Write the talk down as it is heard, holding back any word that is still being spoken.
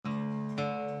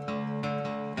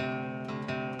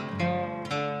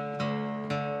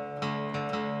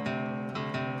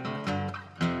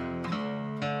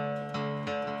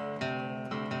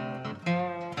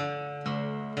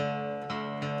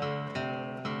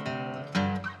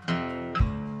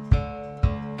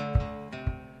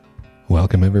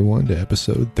Welcome everyone to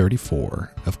episode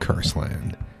 34 of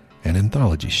Curseland, an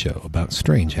anthology show about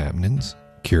strange happenings,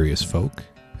 curious folk,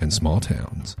 and small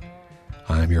towns.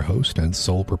 I am your host and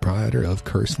sole proprietor of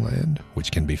Curseland, which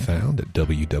can be found at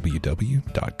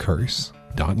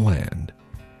www.curse.land.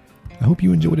 I hope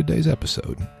you enjoy today's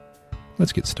episode.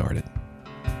 Let's get started.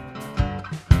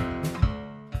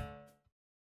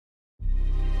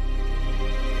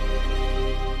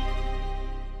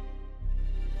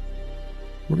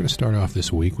 We're going to start off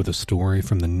this week with a story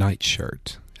from The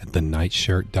Nightshirt at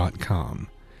thenightshirt.com.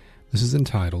 This is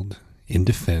entitled, In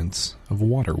Defense of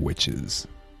Water Witches.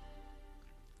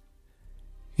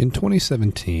 In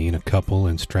 2017, a couple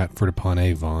in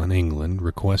Stratford-upon-Avon, England,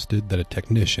 requested that a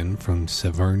technician from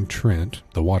Severn Trent,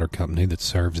 the water company that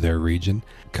serves their region,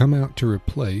 come out to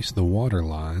replace the water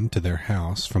line to their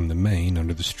house from the main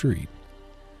under the street.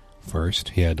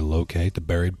 First, he had to locate the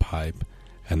buried pipe,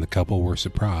 and the couple were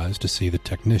surprised to see the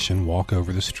technician walk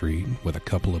over the street with a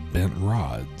couple of bent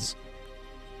rods.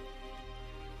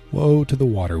 Woe to the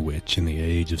water witch in the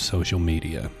age of social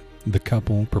media. The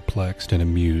couple, perplexed and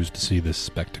amused to see this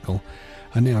spectacle,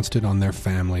 announced it on their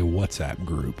family WhatsApp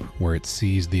group, where it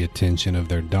seized the attention of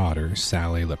their daughter,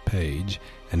 Sally LePage,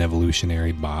 an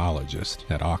evolutionary biologist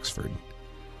at Oxford.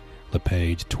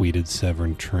 LePage tweeted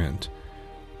Severn Trent,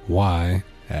 "Why,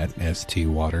 at ST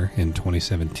Water in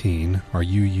 2017, are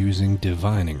you using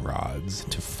divining rods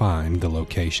to find the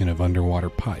location of underwater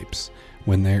pipes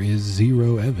when there is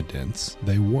zero evidence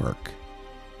they work?"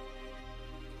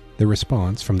 The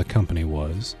response from the company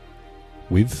was,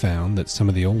 "We've found that some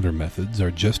of the older methods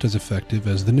are just as effective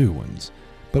as the new ones,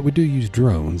 but we do use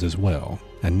drones as well,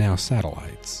 and now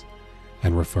satellites,"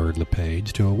 and referred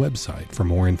LePage to a website for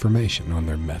more information on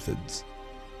their methods.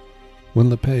 When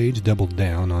LePage doubled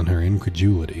down on her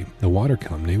incredulity, the water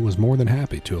company was more than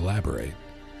happy to elaborate.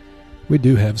 "We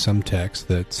do have some techs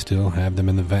that still have them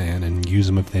in the van and use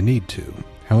them if they need to.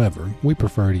 However, we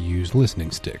prefer to use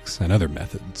listening sticks and other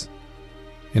methods."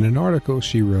 In an article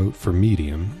she wrote for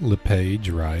Medium, LePage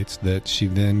writes that she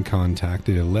then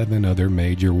contacted 11 other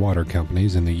major water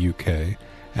companies in the UK,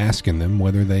 asking them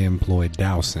whether they employ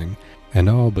dowsing, and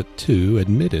all but 2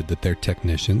 admitted that their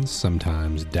technicians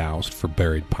sometimes doused for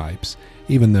buried pipes,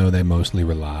 even though they mostly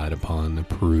relied upon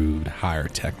approved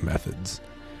higher-tech methods.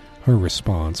 Her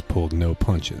response pulled no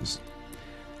punches.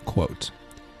 Quote,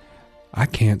 "I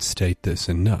can't state this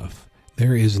enough.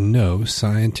 There is no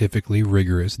scientifically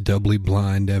rigorous, doubly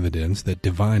blind evidence that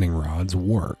divining rods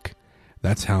work.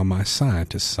 That's how my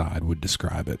scientist side would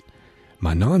describe it.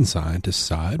 My non-scientist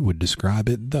side would describe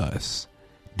it thus.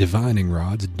 Divining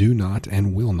rods do not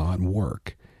and will not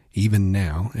work. Even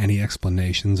now, any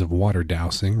explanations of water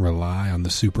dowsing rely on the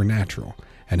supernatural,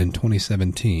 and in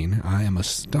 2017 I am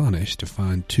astonished to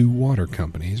find 2 water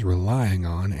companies relying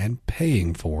on and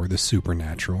paying for the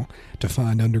supernatural to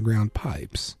find underground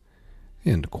pipes."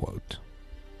 End quote.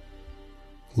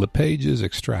 LePage's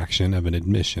extraction of an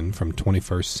admission from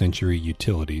 21st century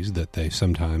utilities that they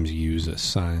sometimes use a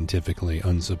scientifically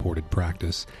unsupported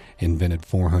practice invented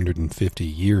 450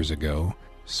 years ago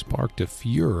sparked a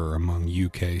furor among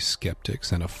UK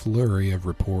skeptics and a flurry of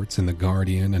reports in The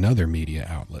Guardian and other media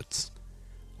outlets.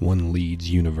 One Leeds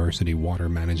University water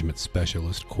management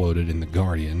specialist quoted in The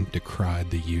Guardian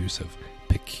decried the use of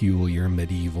peculiar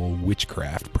medieval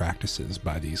witchcraft practices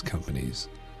by these companies.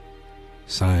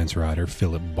 Science writer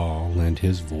Philip Ball lent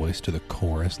his voice to the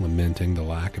chorus lamenting the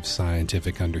lack of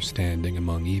scientific understanding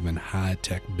among even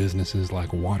high-tech businesses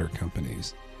like water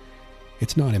companies.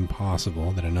 It's not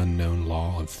impossible that an unknown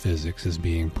law of physics is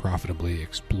being profitably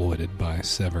exploited by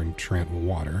Severn Trent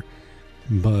Water,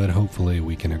 but hopefully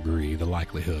we can agree the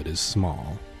likelihood is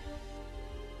small.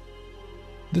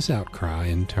 This outcry,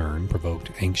 in turn, provoked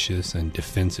anxious and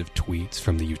defensive tweets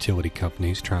from the utility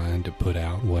companies trying to put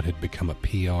out what had become a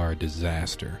PR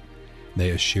disaster. They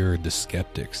assured the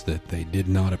skeptics that they did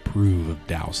not approve of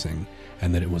dowsing,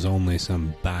 and that it was only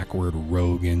some backward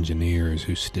rogue engineers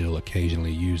who still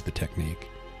occasionally use the technique.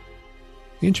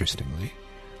 Interestingly,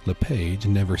 LePage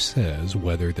never says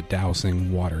whether the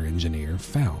dowsing water engineer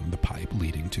found the pipe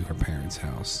leading to her parents'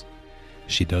 house.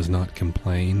 She does not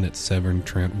complain that Severn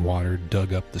Trent Water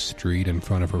dug up the street in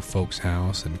front of her folks'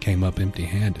 house and came up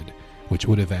empty-handed, which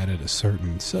would have added a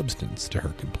certain substance to her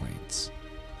complaints.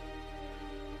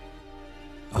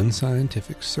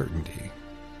 Unscientific certainty.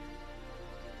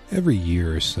 Every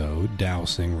year or so,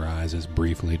 dowsing rises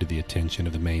briefly to the attention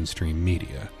of the mainstream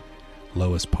media.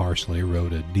 Lois Parsley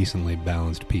wrote a decently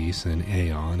balanced piece in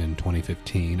Aeon in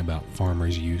 2015 about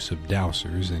farmers' use of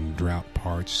dowsers in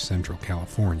drought-parched Central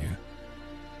California.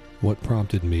 What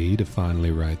prompted me to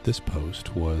finally write this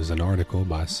post was an article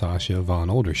by Sasha von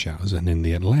Oldershausen in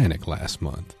The Atlantic last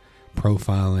month,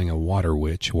 profiling a water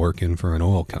witch working for an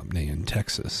oil company in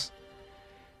Texas.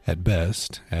 At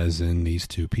best, as in these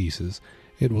two pieces,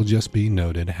 it will just be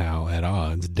noted how at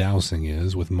odds dowsing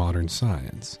is with modern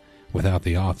science, without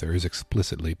the authors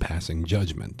explicitly passing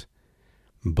judgment.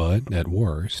 But at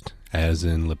worst, as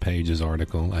in LePage's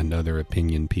article and other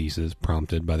opinion pieces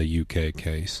prompted by the UK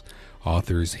case,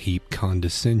 authors heap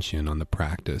condescension on the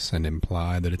practice and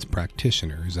imply that its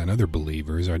practitioners and other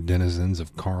believers are denizens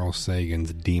of Carl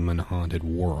Sagan's demon-haunted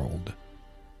world.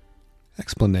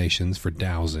 Explanations for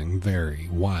dowsing vary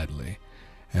widely,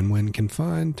 and when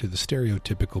confined to the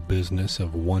stereotypical business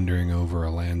of wandering over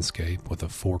a landscape with a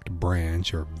forked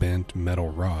branch or bent metal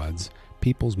rods,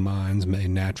 people's minds may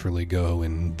naturally go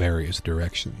in various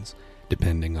directions,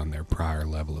 depending on their prior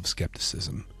level of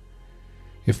skepticism.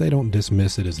 If they don't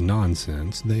dismiss it as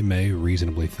nonsense, they may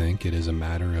reasonably think it is a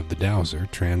matter of the dowser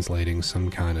translating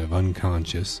some kind of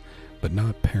unconscious, but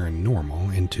not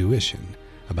paranormal, intuition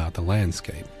about the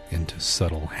landscape into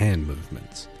subtle hand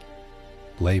movements.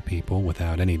 Lay people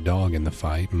without any dog in the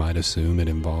fight might assume it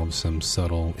involves some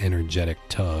subtle, energetic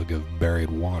tug of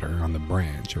buried water on the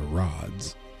branch or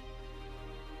rods.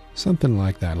 Something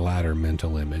like that latter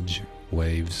mental image,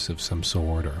 waves of some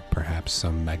sort or perhaps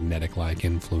some magnetic-like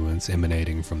influence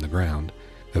emanating from the ground,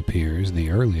 appears the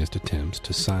earliest attempts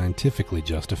to scientifically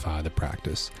justify the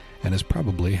practice, and is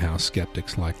probably how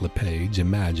skeptics like LePage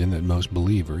imagine that most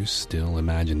believers still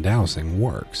imagine dowsing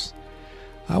works.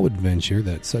 I would venture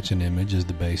that such an image is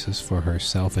the basis for her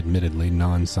self-admittedly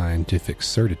non-scientific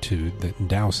certitude that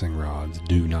dowsing rods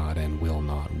do not and will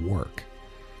not work.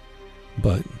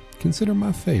 But consider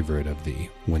my favorite of the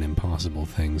when impossible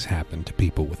things happen to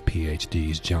people with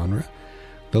PhDs genre,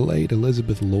 the late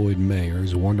Elizabeth Lloyd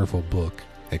Mayer's wonderful book,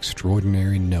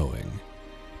 Extraordinary Knowing.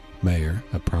 Mayer,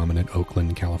 a prominent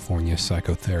Oakland, California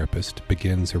psychotherapist,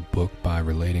 begins her book by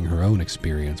relating her own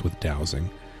experience with dowsing,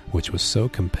 which was so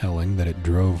compelling that it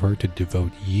drove her to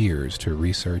devote years to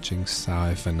researching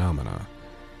psi phenomena.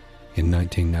 In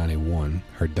 1991,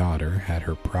 her daughter had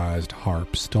her prized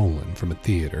harp stolen from a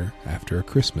theater after a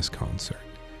Christmas concert.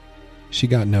 She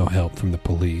got no help from the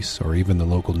police or even the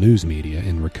local news media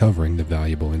in recovering the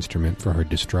valuable instrument for her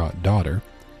distraught daughter,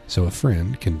 so a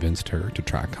friend convinced her to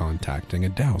try contacting a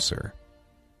dowser.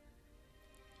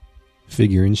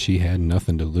 Figuring she had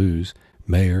nothing to lose,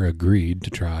 Mayer agreed to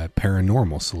try a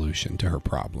paranormal solution to her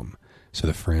problem, so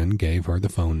the friend gave her the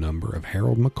phone number of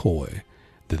Harold McCoy,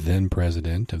 the then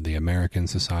president of the American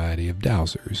Society of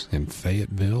Dowsers in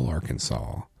Fayetteville,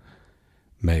 Arkansas.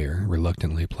 Mayer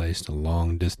reluctantly placed a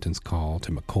long-distance call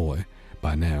to McCoy,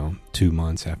 by now 2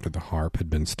 months after the harp had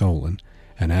been stolen,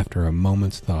 and after a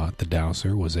moment's thought the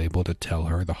dowser was able to tell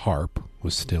her the harp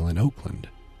was still in Oakland.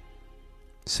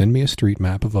 "Send me a street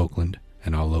map of Oakland,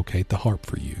 and I'll locate the harp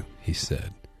for you," he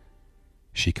said.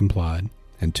 She complied,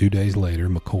 and 2 days later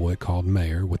McCoy called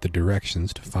Mayer with the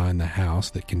directions to find the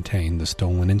house that contained the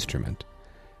stolen instrument.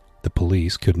 The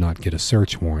police could not get a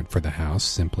search warrant for the house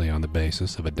simply on the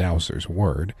basis of a dowser's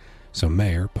word, so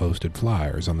Mayer posted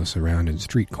flyers on the surrounding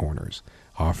street corners,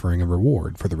 offering a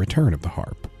reward for the return of the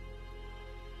harp.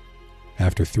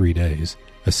 After 3 days,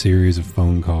 a series of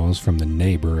phone calls from the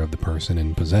neighbor of the person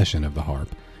in possession of the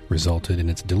harp resulted in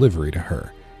its delivery to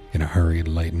her, in a hurried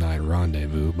late-night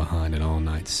rendezvous behind an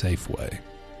all-night Safeway.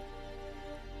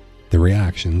 The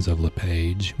reactions of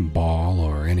LePage, Ball,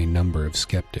 or any number of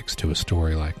skeptics to a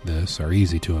story like this are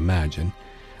easy to imagine.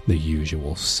 The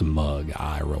usual smug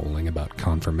eye-rolling about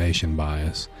confirmation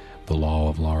bias, the law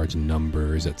of large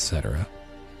numbers, etc.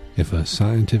 If a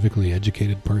scientifically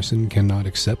educated person cannot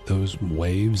accept those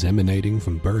waves emanating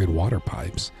from buried water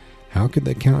pipes, how could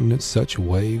they countenance such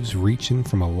waves reaching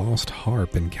from a lost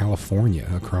harp in California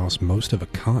across most of a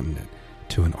continent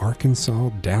to an Arkansas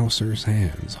dowser's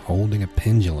hands holding a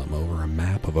pendulum over a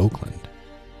map of Oakland?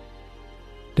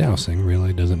 Dowsing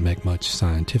really doesn't make much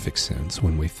scientific sense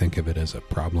when we think of it as a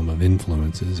problem of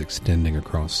influences extending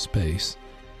across space.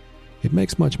 It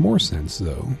makes much more sense,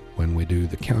 though, when we do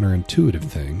the counterintuitive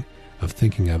thing of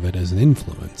thinking of it as an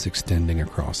influence extending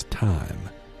across time,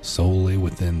 solely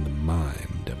within the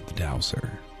mind of the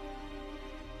dowser.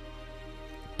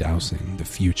 Dowsing the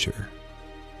future.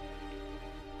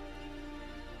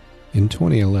 In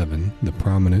 2011, the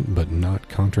prominent but not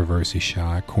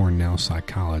controversy-shy Cornell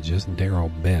psychologist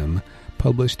Daryl Bem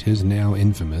published his now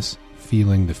infamous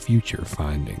Feeling the Future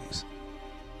findings.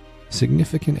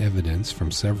 Significant evidence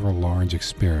from several large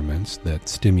experiments that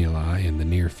stimuli in the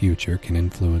near future can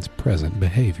influence present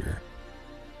behavior.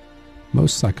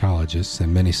 Most psychologists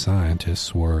and many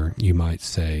scientists were, you might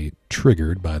say,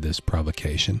 triggered by this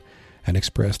provocation and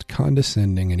expressed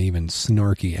condescending and even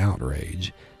snarky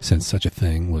outrage, since such a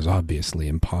thing was obviously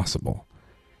impossible.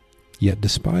 Yet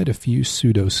despite a few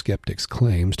pseudo-skeptics'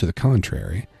 claims to the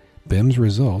contrary, BIM's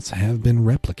results have been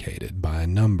replicated by a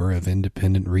number of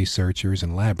independent researchers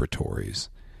and laboratories,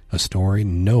 a story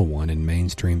no one in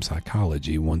mainstream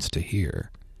psychology wants to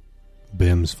hear.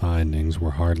 BIM's findings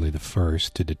were hardly the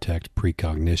first to detect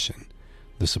precognition.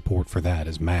 The support for that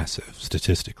is massive,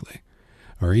 statistically.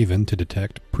 Or even to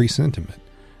detect presentiment,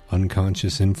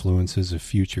 unconscious influences of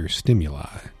future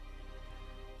stimuli.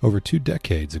 Over 2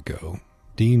 decades ago,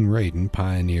 Dean Radin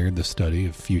pioneered the study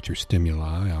of future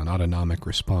stimuli on autonomic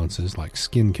responses like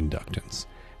skin conductance,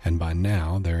 and by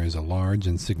now there is a large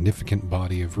and significant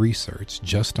body of research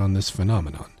just on this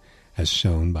phenomenon, as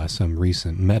shown by some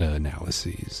recent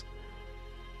meta-analyses.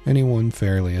 Anyone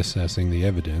fairly assessing the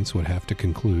evidence would have to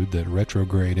conclude that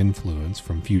retrograde influence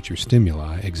from future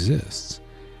stimuli exists,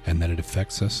 and that it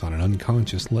affects us on an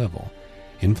unconscious level,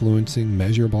 influencing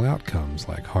measurable outcomes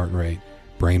like heart rate,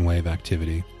 brainwave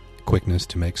activity, quickness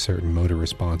to make certain motor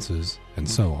responses, and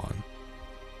so on.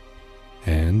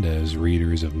 And as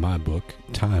readers of my book,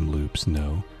 Time Loops,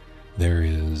 know, there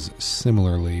is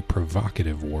similarly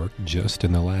provocative work just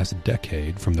in the last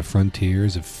decade from the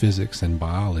frontiers of physics and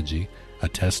biology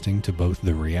attesting to both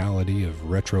the reality of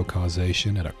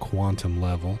retrocausation at a quantum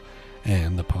level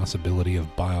and the possibility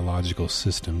of biological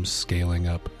systems scaling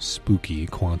up spooky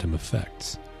quantum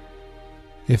effects.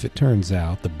 If it turns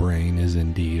out the brain is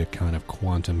indeed a kind of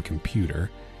quantum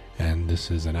computer, and this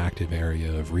is an active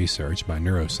area of research by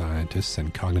neuroscientists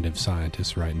and cognitive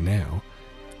scientists right now,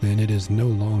 then it is no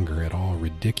longer at all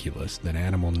ridiculous that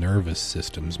animal nervous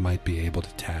systems might be able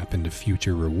to tap into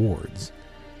future rewards.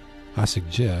 I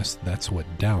suggest that's what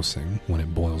dowsing, when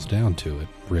it boils down to it,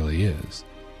 really is.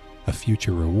 A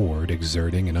future reward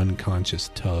exerting an unconscious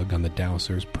tug on the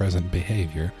dowser's present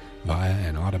behavior via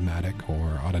an automatic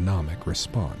or autonomic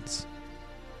response.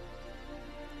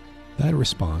 That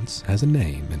response has a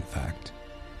name, in fact,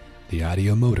 the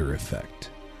ideomotor effect.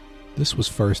 This was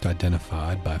first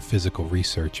identified by physical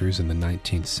researchers in the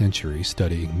 19th century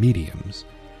studying mediums.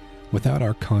 Without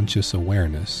our conscious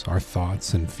awareness, our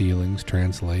thoughts and feelings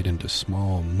translate into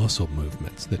small muscle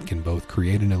movements that can both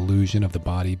create an illusion of the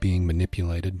body being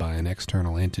manipulated by an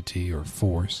external entity or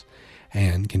force,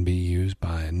 and can be used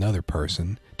by another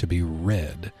person to be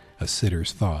read a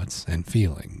sitter's thoughts and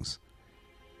feelings.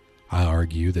 I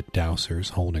argue that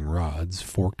dowsers holding rods,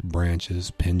 forked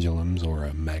branches, pendulums, or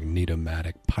a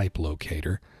magnetomatic pipe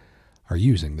locator are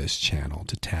using this channel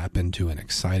to tap into an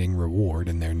exciting reward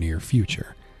in their near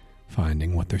future,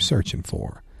 finding what they're searching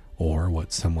for, or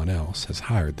what someone else has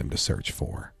hired them to search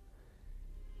for.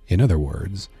 In other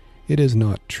words, it is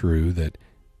not true that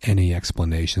any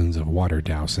explanations of water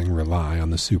dowsing rely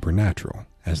on the supernatural,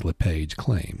 as LePage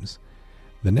claims.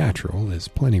 The natural is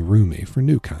plenty roomy for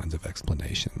new kinds of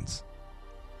explanations.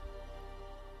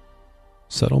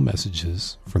 Subtle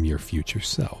messages from your future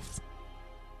self.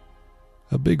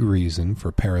 A big reason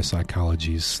for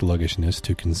parapsychology's sluggishness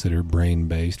to consider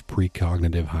brain-based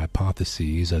precognitive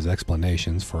hypotheses as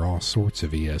explanations for all sorts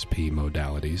of ESP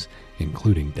modalities,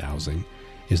 including dowsing,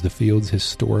 is the field's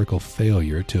historical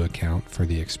failure to account for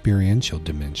the experiential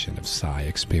dimension of psi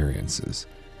experiences.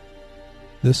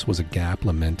 This was a gap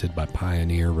lamented by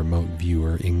pioneer remote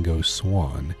viewer Ingo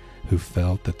Swann, who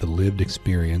felt that the lived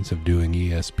experience of doing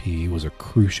ESP was a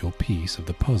crucial piece of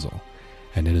the puzzle,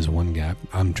 and it is one gap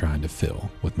I'm trying to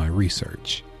fill with my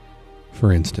research.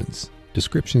 For instance,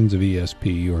 descriptions of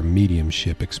ESP or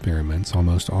mediumship experiments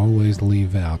almost always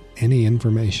leave out any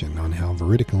information on how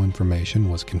veridical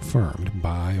information was confirmed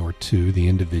by or to the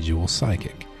individual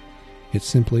psychic. It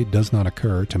simply does not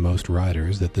occur to most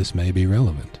writers that this may be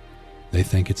relevant. They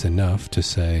think it's enough to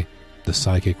say the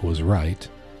psychic was right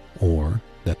or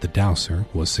that the dowser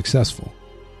was successful.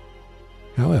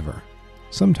 However,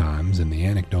 sometimes in the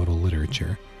anecdotal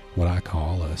literature, what I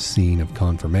call a scene of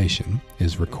confirmation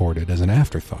is recorded as an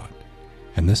afterthought,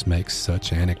 and this makes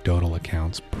such anecdotal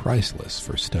accounts priceless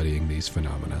for studying these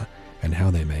phenomena and how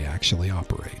they may actually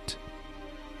operate.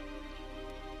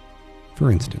 For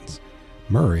instance,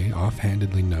 Murray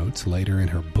offhandedly notes later in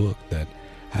her book that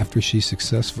after she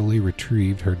successfully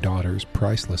retrieved her daughter's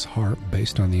priceless harp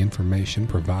based on the information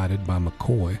provided by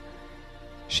McCoy,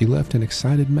 she left an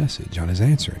excited message on his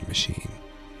answering machine.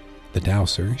 The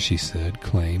dowser, she said,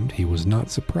 claimed he was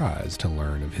not surprised to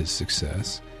learn of his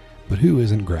success, but who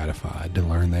isn't gratified to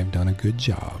learn they've done a good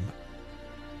job?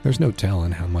 There's no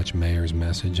telling how much Mayer's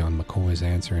message on McCoy's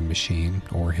answering machine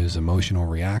or his emotional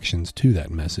reactions to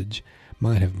that message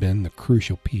might have been the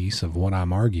crucial piece of what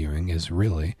I'm arguing is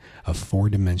really a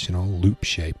four-dimensional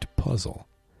loop-shaped puzzle.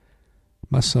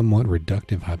 My somewhat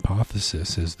reductive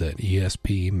hypothesis is that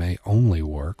ESP may only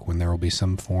work when there will be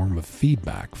some form of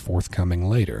feedback forthcoming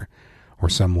later, or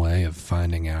some way of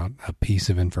finding out a piece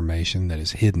of information that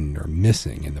is hidden or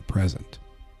missing in the present.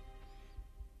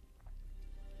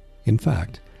 In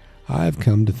fact, I've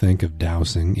come to think of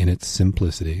dowsing in its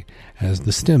simplicity as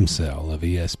the stem cell of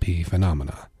ESP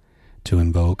phenomena. To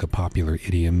invoke a popular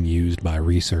idiom used by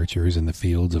researchers in the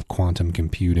fields of quantum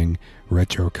computing,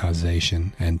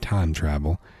 retrocausation, and time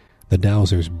travel, the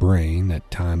dowser's brain at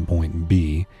time point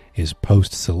B is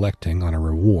post-selecting on a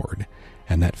reward,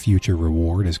 and that future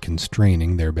reward is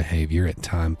constraining their behavior at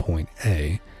time point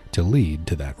A to lead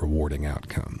to that rewarding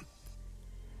outcome.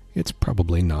 It's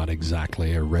probably not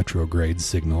exactly a retrograde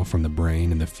signal from the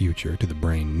brain in the future to the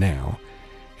brain now.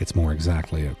 It's more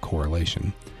exactly a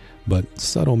correlation. But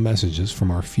subtle messages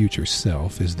from our future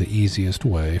self is the easiest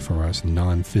way for us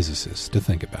non-physicists to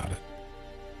think about it.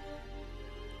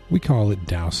 We call it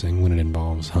dowsing when it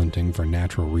involves hunting for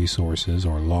natural resources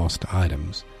or lost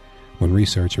items. When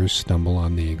researchers stumble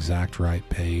on the exact right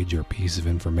page or piece of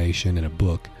information in a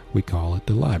book, we call it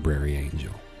the library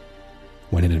angel.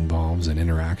 When it involves an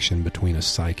interaction between a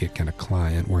psychic and a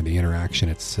client where the interaction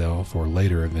itself or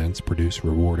later events produce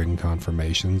rewarding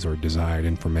confirmations or desired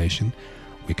information,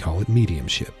 we call it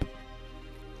mediumship.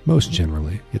 Most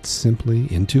generally, it's simply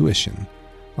intuition,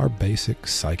 our basic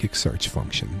psychic search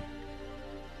function.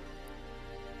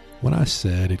 When I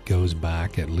said it goes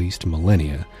back at least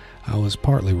millennia, I was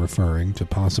partly referring to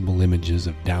possible images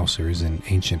of dowsers in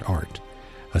ancient art.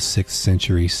 A 6th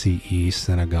century CE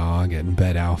synagogue at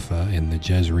Bet Alpha in the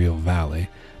Jezreel Valley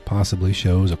possibly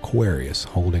shows Aquarius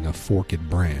holding a forked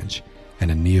branch,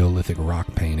 and a Neolithic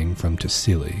rock painting from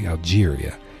Tassili,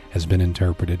 Algeria, has been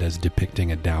interpreted as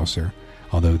depicting a dowser,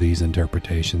 although these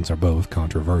interpretations are both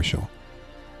controversial.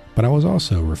 But I was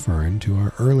also referring to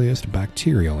our earliest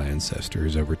bacterial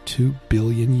ancestors over 2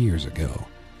 billion years ago.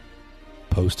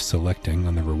 Post-selecting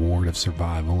on the reward of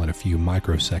survival in a few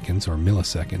microseconds or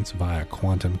milliseconds via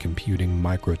quantum computing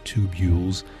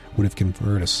microtubules would have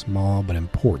conferred a small but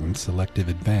important selective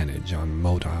advantage on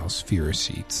motile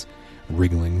spherocytes,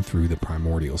 wriggling through the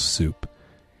primordial soup.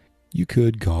 You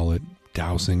could call it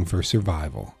dowsing for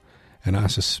survival, and I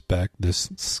suspect this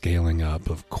scaling up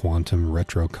of quantum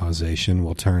retrocausation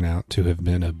will turn out to have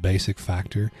been a basic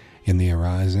factor in the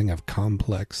arising of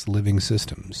complex living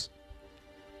systems.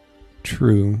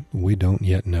 True, we don't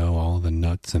yet know all the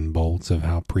nuts and bolts of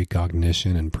how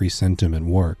precognition and presentiment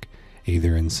work,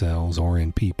 either in cells or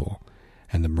in people,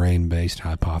 and the brain-based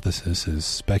hypothesis is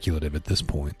speculative at this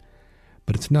point,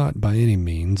 but it's not by any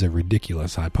means a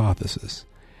ridiculous hypothesis.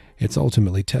 It's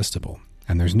ultimately testable,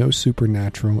 and there's no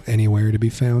supernatural anywhere to be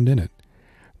found in it.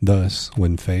 Thus,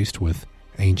 when faced with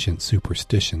ancient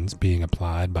superstitions being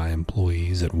applied by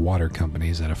employees at water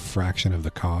companies at a fraction of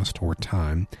the cost or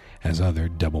time as other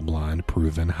double-blind,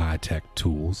 proven high-tech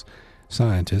tools,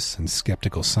 scientists and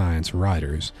skeptical science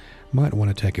writers might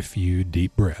want to take a few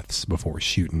deep breaths before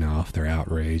shooting off their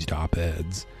outraged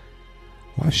op-eds.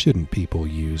 Why shouldn't people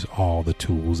use all the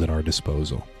tools at our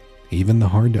disposal? Even the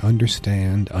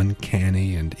hard-to-understand,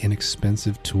 uncanny, and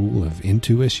inexpensive tool of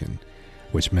intuition,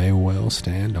 which may well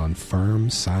stand on firm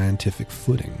scientific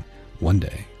footing one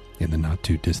day in the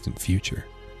not-too-distant future.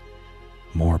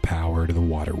 More power to the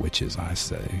water witches, I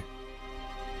say.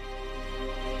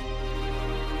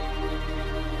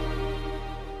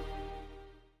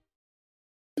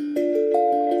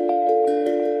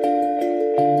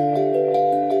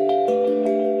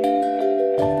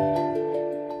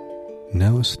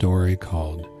 Now a story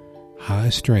called High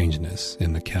Strangeness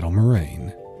in the Kettle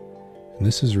Moraine. And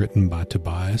this is written by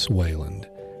Tobias Wayland,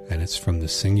 and it's from the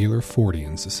Singular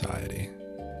Fortean Society.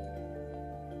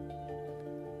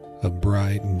 A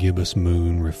bright gibbous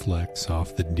moon reflects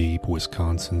off the deep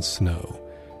Wisconsin snow,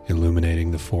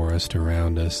 illuminating the forest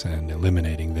around us and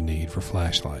eliminating the need for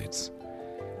flashlights.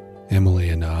 Emily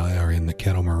and I are in the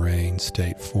Kettle Moraine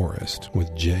State Forest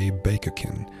with Jay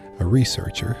Bakekin, a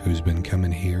researcher who's been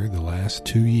coming here the last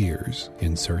 2 years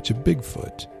in search of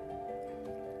Bigfoot.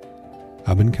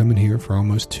 I've been coming here for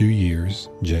almost 2 years,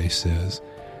 Jay says.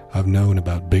 I've known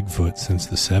about Bigfoot since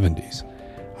the 70s.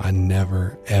 I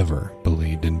never, ever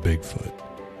believed in Bigfoot.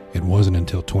 It wasn't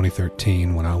until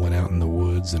 2013 when I went out in the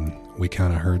woods and we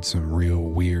kind of heard some real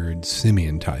weird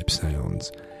simian-type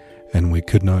sounds, and we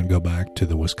could not go back to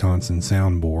the Wisconsin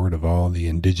soundboard of all the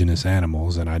indigenous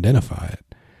animals and identify it.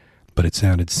 But it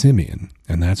sounded simian,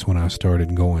 and that's when I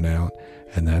started going out,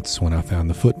 and that's when I found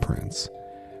the footprints.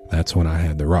 That's when I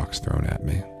had the rocks thrown at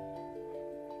me.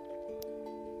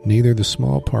 Neither the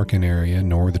small parking area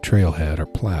nor the trailhead are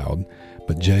plowed,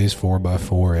 but Jay's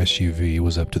 4x4 SUV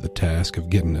was up to the task of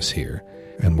getting us here,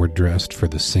 and we're dressed for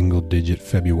the single-digit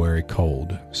February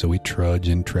cold, so we trudge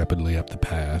intrepidly up the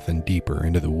path and deeper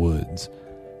into the woods.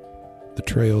 The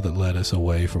trail that led us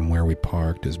away from where we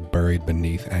parked is buried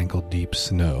beneath ankle-deep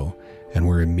snow, and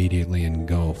we're immediately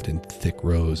engulfed in thick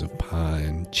rows of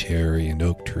pine, cherry, and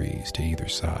oak trees to either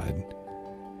side.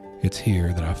 It's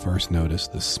here that I first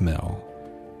noticed the smell.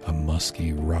 A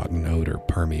musky, rotten odor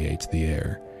permeates the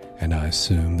air, and I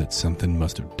assume that something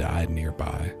must have died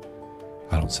nearby.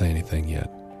 I don't say anything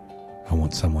yet. I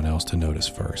want someone else to notice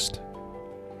first.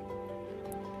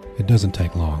 It doesn't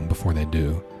take long before they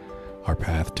do. Our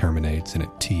path terminates in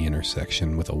a T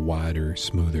intersection with a wider,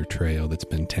 smoother trail that's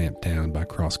been tamped down by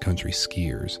cross-country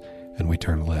skiers, and we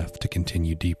turn left to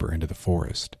continue deeper into the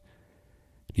forest.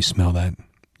 "You smell that?"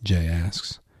 Jay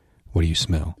asks. "What do you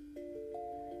smell?"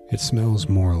 "It smells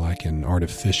more like an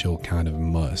artificial kind of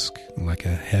musk, like a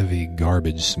heavy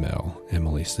garbage smell,"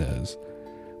 Emily says.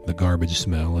 "The garbage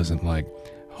smell isn't like,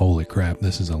 'Holy crap,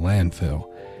 this is a landfill.'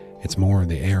 It's more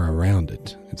the air around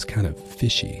it. It's kind of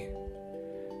fishy.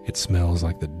 It smells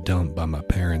like the dump by my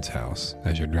parents' house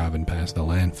as you're driving past the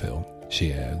landfill,"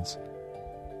 she adds.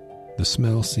 The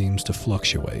smell seems to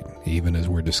fluctuate even as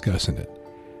we're discussing it,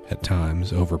 at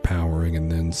times overpowering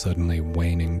and then suddenly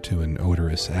waning to an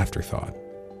odorous afterthought.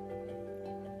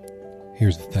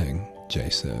 "Here's the thing," Jay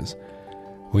says.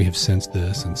 "We have sensed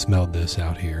this and smelled this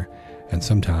out here, and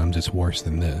sometimes it's worse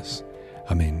than this.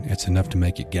 I mean, it's enough to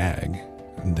make you gag,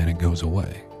 and then it goes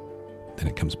away. Then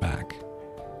it comes back.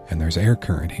 And there's air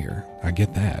current here, I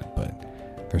get that, but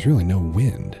there's really no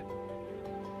wind."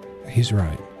 He's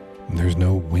right. There's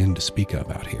no wind to speak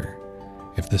of out here.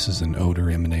 If this is an odor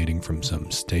emanating from some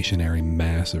stationary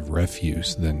mass of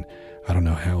refuse, then I don't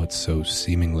know how it's so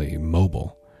seemingly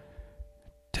mobile.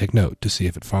 "Take note to see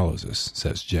if it follows us,"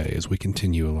 says Jay as we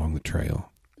continue along the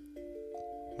trail.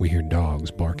 We hear dogs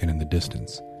barking in the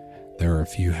distance. There are a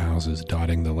few houses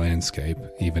dotting the landscape,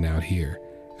 even out here,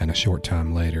 and a short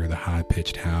time later the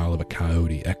high-pitched howl of a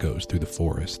coyote echoes through the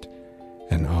forest.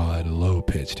 An odd,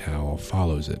 low-pitched howl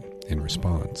follows it in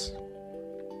response.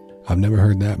 "I've never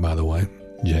heard that, by the way,"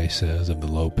 Jay says of the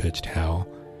low-pitched howl.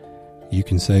 "You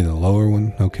can say the lower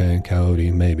one, okay, coyote,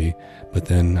 maybe, but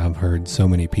then I've heard so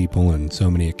many people and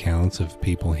so many accounts of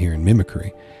people hearing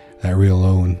mimicry. That real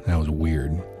low one, that was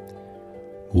weird."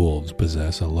 Wolves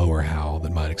possess a lower howl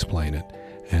that might explain it,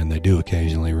 and they do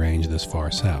occasionally range this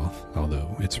far south,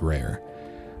 although it's rare.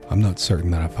 I'm not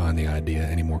certain that I find the idea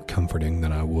any more comforting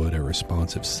than I would a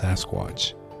responsive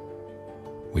Sasquatch.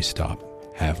 We stop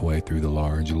halfway through the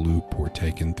large loop we're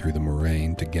taking through the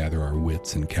moraine to gather our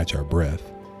wits and catch our breath.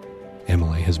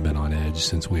 Emily has been on edge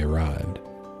since we arrived.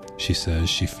 She says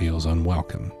she feels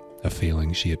unwelcome, a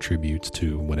feeling she attributes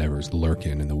to whatever's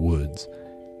lurking in the woods.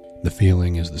 The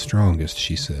feeling is the strongest,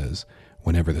 she says,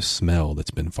 whenever the smell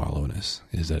that's been following us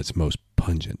is at its most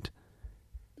pungent.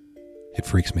 "It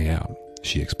freaks me out,"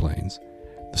 she explains.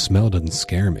 "The smell doesn't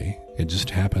scare me. It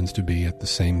just happens to be at the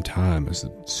same time as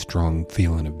the strong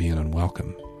feeling of being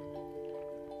unwelcome."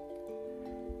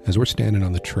 As we're standing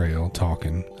on the trail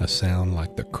talking, a sound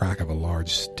like the crack of a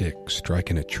large stick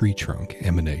striking a tree trunk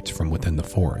emanates from within the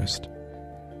forest.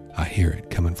 I hear it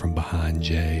coming from behind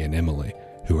Jay and Emily,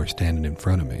 who are standing in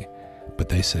front of me, but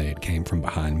they say it came from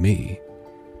behind me.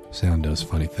 Sound does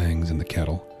funny things in the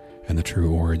kettle, and the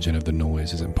true origin of the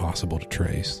noise is impossible to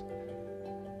trace.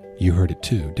 "You heard it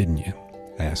too, didn't you?"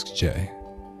 asks Jay.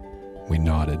 We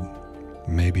nodded.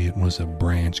 Maybe it was a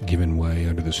branch giving way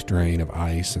under the strain of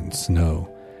ice and snow,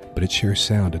 but it sure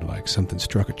sounded like something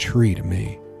struck a tree to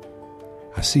me.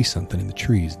 I see something in the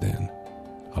trees then.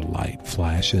 A light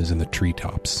flashes in the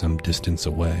treetops some distance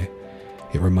away.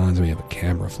 It reminds me of a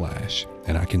camera flash,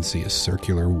 and I can see a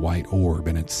circular white orb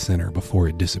in its center before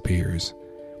it disappears.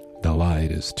 The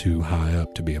light is too high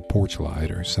up to be a porch light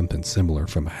or something similar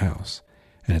from a house,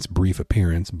 and its brief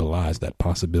appearance belies that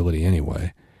possibility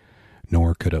anyway.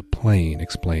 Nor could a plane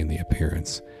explain the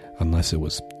appearance, unless it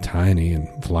was tiny and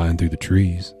flying through the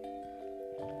trees.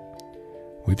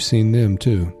 "We've seen them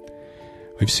too.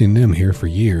 We've seen them here for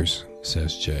years,"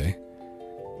 says Jay.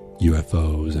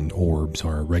 UFOs and orbs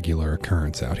are a regular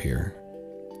occurrence out here.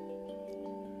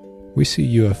 "We see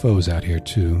UFOs out here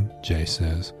too," Jay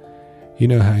says. "You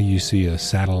know how you see a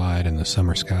satellite in the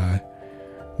summer sky?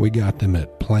 We got them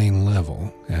at plane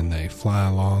level, and they fly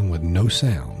along with no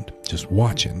sound, just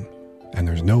watching. And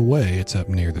there's no way it's up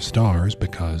near the stars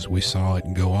because we saw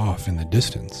it go off in the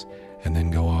distance and then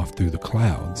go off through the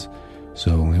clouds.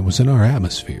 So it was in our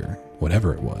atmosphere,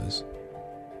 whatever it was."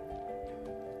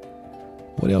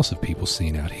 "What else have people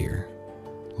seen out here?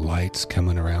 lights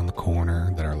coming around the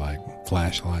corner that are like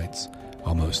flashlights,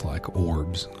 almost like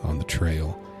orbs on the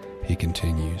trail. He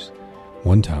continues,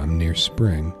 "One time near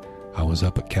spring, I was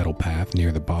up a kettle path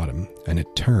near the bottom, and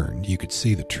it turned. You could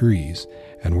see the trees,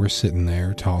 and we're sitting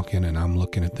there talking, and I'm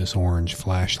looking at this orange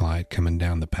flashlight coming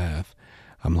down the path.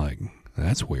 I'm like,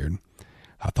 that's weird.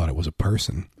 I thought it was a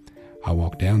person. I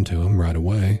walked down to him right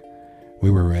away. We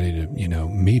were ready to,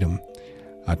 meet him.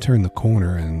 I turned the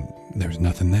corner, and there's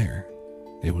nothing there.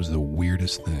 It was the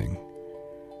weirdest thing."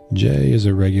 Jay is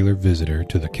a regular visitor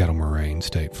to the Kettle Moraine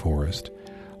State Forest,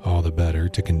 all the better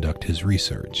to conduct his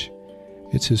research.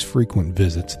 It's his frequent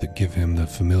visits that give him the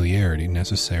familiarity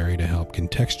necessary to help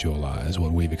contextualize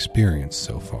what we've experienced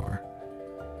so far.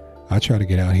 "I try to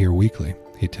get out here weekly,"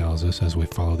 he tells us as we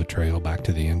follow the trail back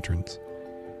to the entrance.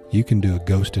 "You can do a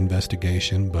ghost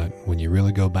investigation, but when you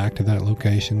really go back to that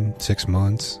location, 6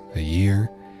 months, a year,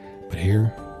 but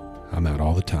here, I'm out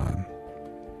all the time."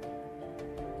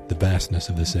 The vastness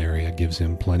of this area gives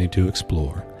him plenty to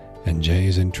explore, and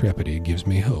Jay's intrepidity gives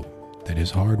me hope that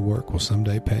his hard work will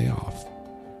someday pay off.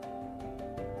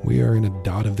 "We are in a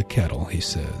dot of the kettle," he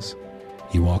says.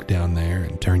 "You walk down there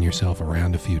and turn yourself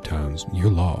around a few times, you're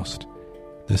lost.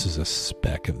 This is a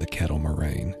speck of the Kettle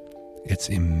Moraine. It's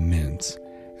immense,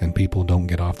 and people don't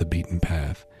get off the beaten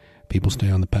path. People stay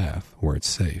on the path where it's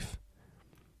safe."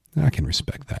 I can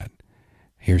respect that.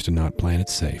 Here's to not playing it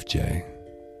safe, Jay.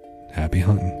 Happy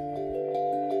hunting.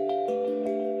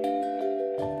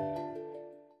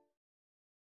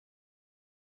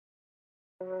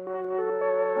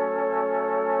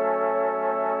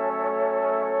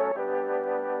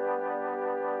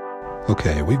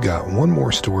 Okay, we've got one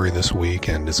more story this week,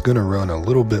 and it's going to run a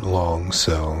little bit long,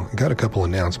 so got a couple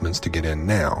announcements to get in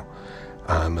now.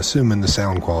 I'm assuming the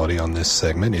sound quality on this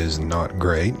segment is not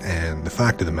great, and the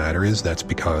fact of the matter is that's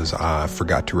because I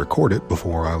forgot to record it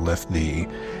before I left the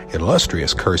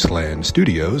illustrious Curseland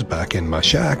Studios back in my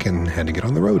shack and had to get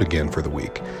on the road again for the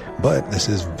week. But this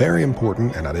is very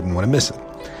important, and I didn't want to miss it.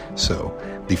 So,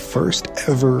 the first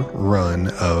ever run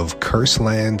of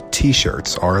Curseland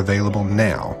t-shirts are available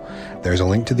now. There's a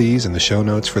link to these in the show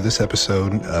notes for this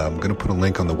episode. I'm going to put a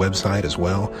link on the website as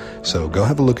well, so go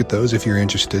have a look at those if you're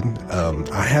interested.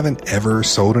 I haven't ever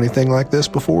sold anything like this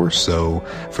before, so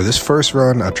for this first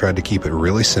run, I tried to keep it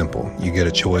really simple. You get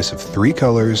a choice of 3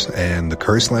 colors, and the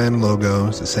Curseland logo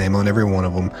is the same on every one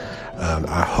of them.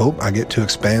 I hope I get to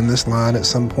expand this line at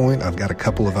some point. I've got a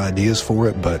couple of ideas for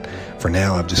it, but for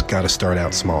now, I've just got to start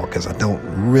out small because I don't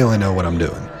really know what I'm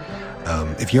doing.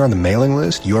 If you're on the mailing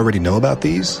list, you already know about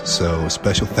these, so a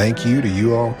special thank you to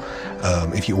you all.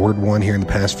 If you ordered one here in the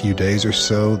past few days or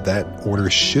so, that order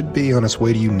should be on its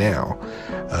way to you now.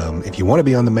 If you want to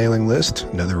be on the mailing list,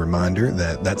 another reminder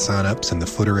that sign-up's in the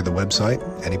footer of the website,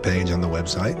 any page on the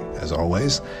website, as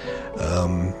always.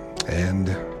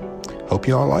 And hope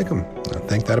you all like them. I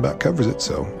think that about covers it,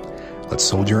 so let's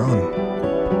soldier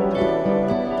on.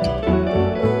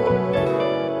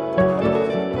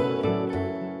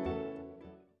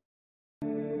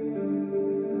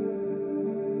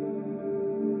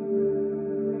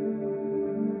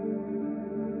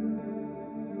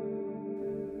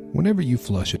 Whenever you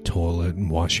flush a toilet and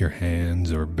wash your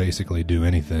hands or basically do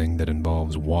anything that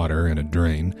involves water and a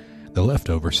drain, the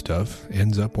leftover stuff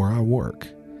ends up where I work.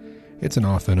 It's an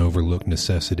often overlooked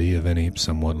necessity of any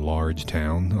somewhat large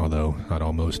town, although I'd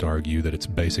almost argue that it's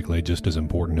basically just as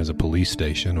important as a police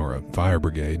station or a fire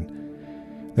brigade.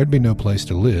 There'd be no place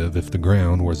to live if the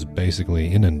ground was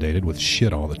basically inundated with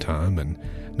shit all the time, and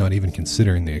not even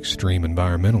considering the extreme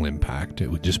environmental impact, it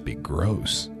would just be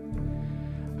gross.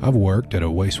 I've worked at a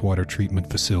wastewater treatment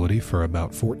facility for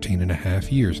about 14 and a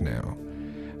half years now.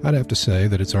 I'd have to say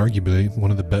that it's arguably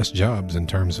one of the best jobs in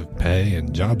terms of pay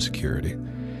and job security.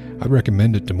 I'd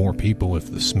recommend it to more people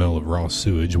if the smell of raw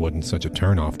sewage wasn't such a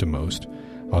turnoff to most,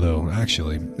 although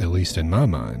actually, at least in my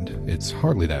mind, it's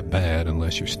hardly that bad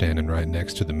unless you're standing right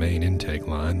next to the main intake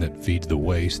line that feeds the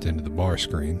waste into the bar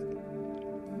screen.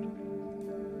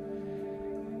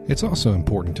 It's also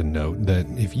important to note that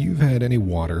if you've had any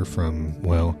water from,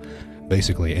 well,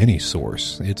 basically any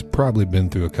source, it's probably been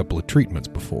through a couple of treatments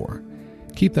before.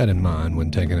 Keep that in mind when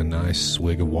taking a nice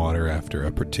swig of water after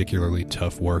a particularly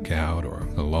tough workout or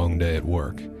a long day at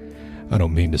work. I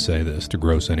don't mean to say this to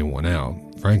gross anyone out.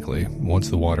 Frankly, once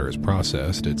the water is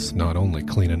processed, it's not only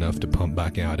clean enough to pump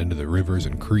back out into the rivers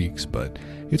and creeks, but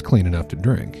it's clean enough to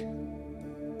drink.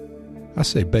 I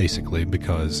say basically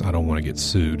because I don't want to get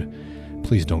sued.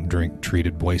 Please don't drink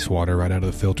treated wastewater right out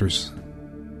of the filters.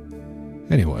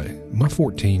 Anyway, my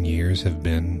 14 years have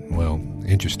been, well,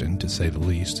 interesting to say the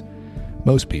least.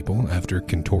 Most people, after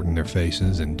contorting their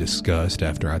faces in disgust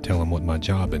after I tell them what my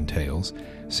job entails,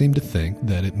 seem to think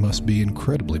that it must be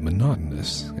incredibly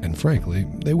monotonous, and frankly,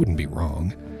 they wouldn't be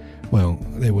wrong. Well,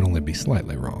 they would only be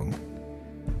slightly wrong.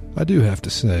 I do have to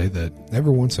say that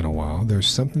every once in a while there's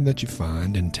something that you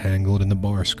find entangled in the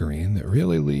bar screen that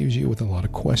really leaves you with a lot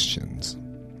of questions.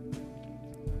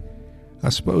 I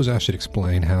suppose I should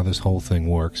explain how this whole thing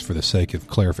works for the sake of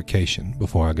clarification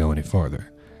before I go any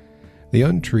farther. The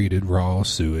untreated raw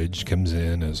sewage comes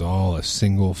in as all a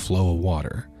single flow of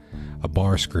water. A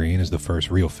bar screen is the first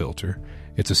real filter.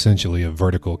 It's essentially a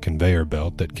vertical conveyor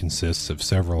belt that consists of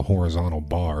several horizontal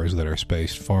bars that are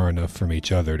spaced far enough from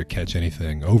each other to catch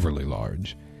anything overly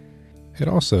large. It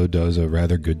also does a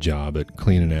rather good job at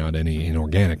cleaning out any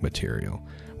inorganic material.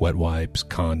 Wet wipes,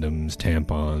 condoms,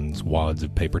 tampons, wads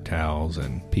of paper towels,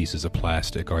 and pieces of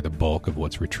plastic are the bulk of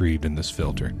what's retrieved in this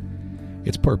filter.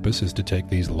 Its purpose is to take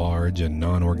these large and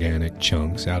non-organic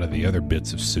chunks out of the other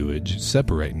bits of sewage,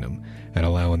 separating them, and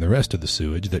allowing the rest of the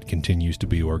sewage that continues to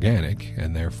be organic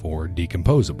and therefore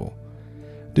decomposable.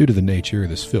 Due to the nature of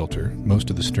this filter,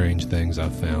 most of the strange things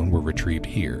I've found were retrieved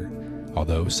here,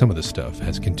 although some of the stuff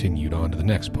has continued on to the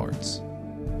next parts.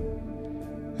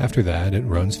 After that, it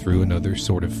runs through another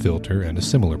sort of filter and a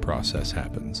similar process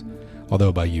happens,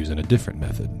 although by using a different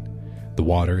method. The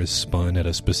water is spun at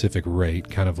a specific rate,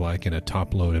 kind of like in a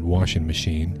top-loaded washing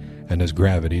machine, and as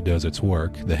gravity does its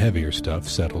work, the heavier stuff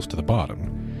settles to the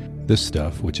bottom. This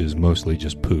stuff, which is mostly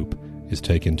just poop, is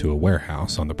taken to a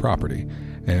warehouse on the property,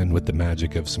 and with the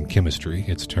magic of some chemistry,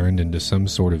 it's turned into some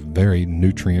sort of very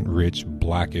nutrient-rich,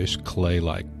 blackish,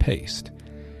 clay-like paste.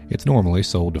 It's normally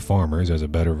sold to farmers as a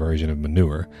better version of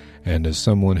manure, and as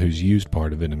someone who's used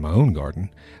part of it in my own garden,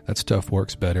 that stuff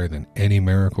works better than any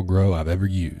Miracle-Gro I've ever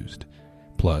used.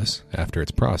 Plus, after it's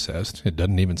processed, it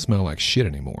doesn't even smell like shit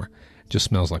anymore. It just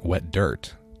smells like wet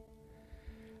dirt.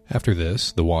 After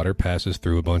this, the water passes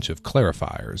through a bunch of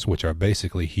clarifiers, which are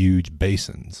basically huge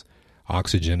basins.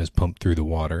 Oxygen is pumped through the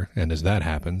water, and as that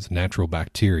happens, natural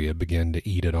bacteria begin to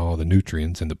eat at all the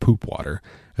nutrients in the poop water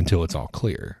until it's all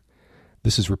clear.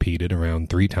 This is repeated around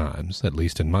 3 times, at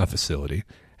least in my facility,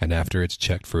 and after it's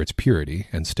checked for its purity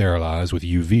and sterilized with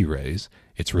UV rays,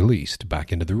 it's released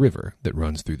back into the river that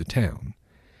runs through the town.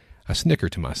 I snicker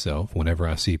to myself whenever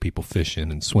I see people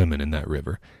fishing and swimming in that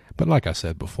river, but like I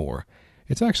said before,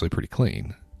 it's actually pretty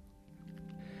clean.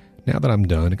 Now that I'm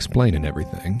done explaining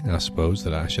everything, I suppose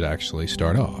that I should actually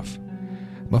start off.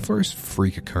 My first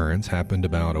freak occurrence happened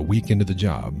about a week into the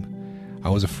job. I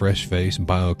was a fresh-faced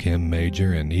biochem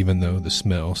major, and even though the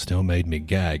smell still made me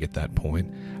gag at that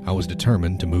point, I was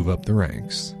determined to move up the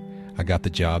ranks. I got the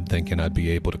job thinking I'd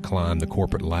be able to climb the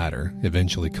corporate ladder,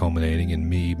 eventually culminating in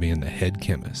me being the head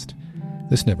chemist.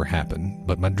 This never happened,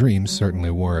 but my dreams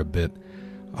certainly were a bit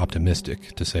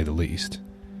optimistic, to say the least.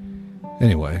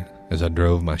 Anyway, as I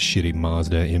drove my shitty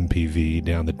Mazda MPV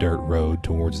down the dirt road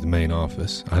towards the main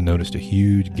office, I noticed a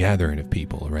huge gathering of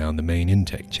people around the main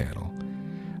intake channel.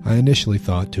 I initially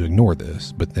thought to ignore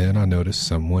this, but then I noticed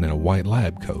someone in a white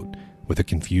lab coat with a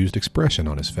confused expression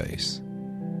on his face.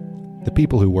 The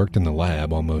people who worked in the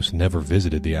lab almost never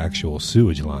visited the actual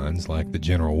sewage lines like the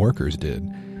general workers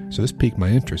did, so this piqued my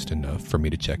interest enough for me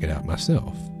to check it out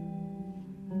myself.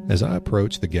 As I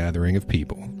approached the gathering of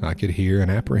people, I could hear an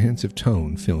apprehensive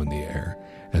tone fill in the air,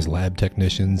 as lab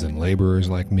technicians and laborers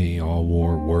like me all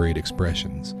wore worried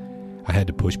expressions. I had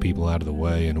to push people out of the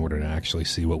way in order to actually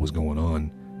see what was going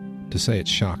on. To say it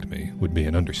shocked me would be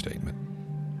an understatement.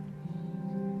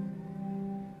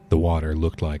 The water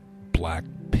looked like black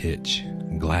pitch,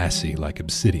 glassy like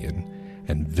obsidian,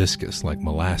 and viscous like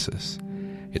molasses.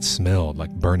 It smelled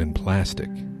like burning plastic.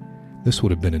 This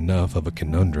would have been enough of a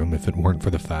conundrum if it weren't for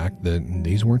the fact that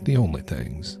these weren't the only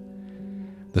things.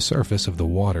 The surface of the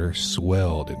water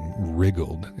swelled and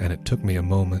wriggled, and it took me a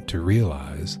moment to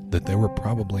realize that there were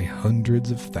probably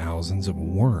hundreds of thousands of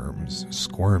worms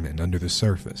squirming under the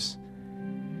surface.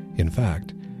 In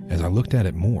fact, as I looked at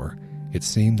it more, it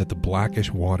seemed that the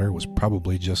blackish water was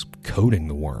probably just coating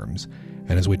the worms,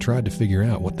 and as we tried to figure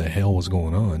out what the hell was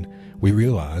going on, we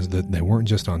realized that they weren't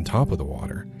just on top of the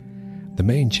water. The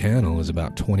main channel is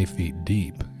about 20 feet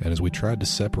deep, and as we tried to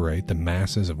separate the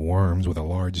masses of worms with a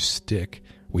large stick,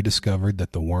 we discovered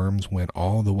that the worms went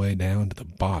all the way down to the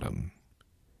bottom.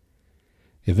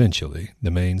 Eventually, the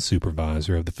main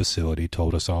supervisor of the facility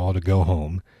told us all to go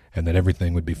home and that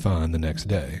everything would be fine the next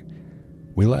day.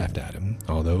 We laughed at him,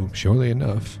 although, surely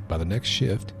enough, by the next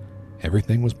shift,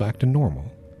 everything was back to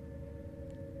normal.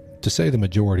 To say the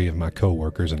majority of my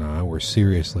coworkers and I were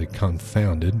seriously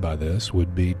confounded by this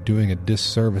would be doing a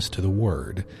disservice to the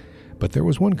word, but there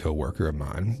was one coworker of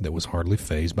mine that was hardly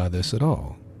fazed by this at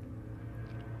all.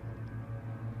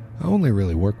 I only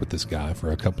really worked with this guy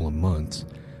for a couple of months.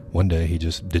 One day he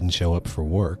just didn't show up for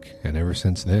work, and ever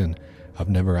since then, I've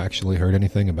never actually heard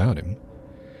anything about him.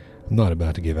 I'm not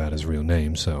about to give out his real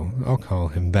name, so I'll call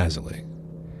him Vasily.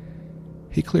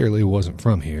 He clearly wasn't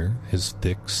from here. His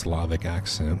thick Slavic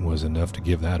accent was enough to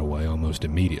give that away almost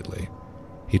immediately.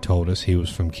 He told us he was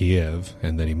from Kiev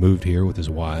and that he moved here with his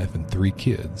wife and 3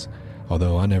 kids,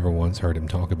 although I never once heard him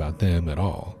talk about them at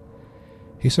all.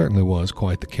 He certainly was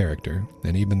quite the character,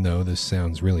 and even though this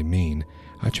sounds really mean,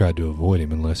 I tried to avoid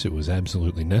him unless it was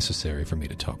absolutely necessary for me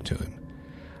to talk to him.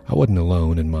 I wasn't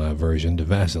alone in my aversion to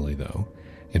Vasily, though.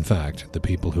 In fact, the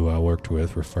people who I worked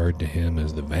with referred to him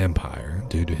as the vampire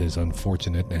due to his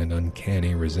unfortunate and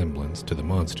uncanny resemblance to the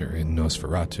monster in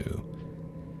Nosferatu.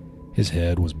 His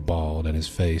head was bald and his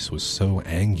face was so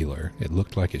angular it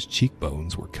looked like his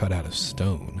cheekbones were cut out of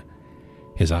stone.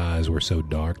 His eyes were so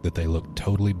dark that they looked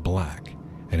totally black,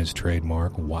 and his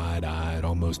trademark wide-eyed,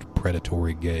 almost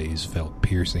predatory gaze felt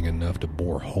piercing enough to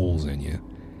bore holes in you.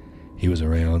 He was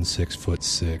around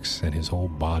 6'6", and his whole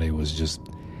body was just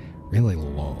really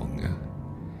long.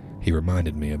 He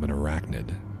reminded me of an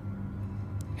arachnid.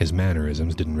 His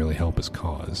mannerisms didn't really help his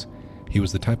cause. He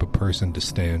was the type of person to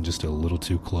stand just a little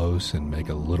too close and make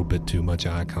a little bit too much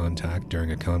eye contact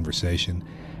during a conversation,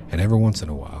 and every once in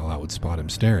a while I would spot him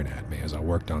staring at me as I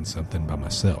worked on something by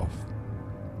myself.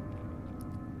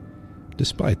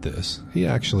 Despite this, he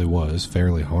actually was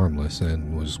fairly harmless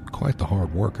and was quite the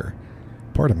hard worker.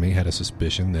 Part of me had a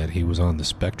suspicion that he was on the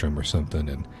spectrum or something,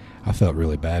 and I felt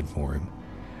really bad for him.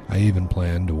 I even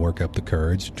planned to work up the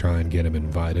courage to try and get him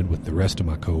invited with the rest of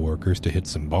my coworkers to hit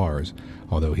some bars,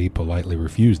 although he politely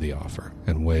refused the offer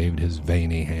and waved his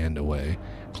veiny hand away,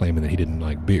 claiming that he didn't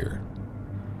like beer.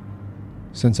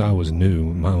 Since I was new,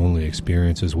 my only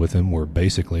experiences with him were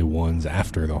basically ones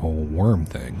after the whole worm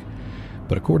thing.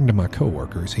 But according to my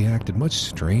coworkers, he acted much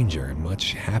stranger and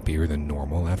much happier than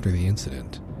normal after the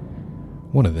incident.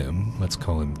 One of them, let's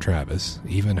call him Travis,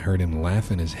 even heard him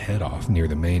laughing his head off near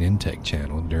the main intake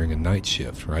channel during a night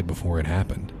shift right before it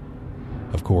happened.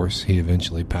 Of course, he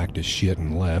eventually packed his shit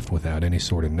and left without any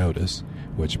sort of notice,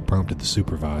 which prompted the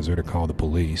supervisor to call the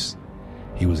police.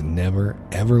 He was never,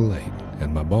 ever late,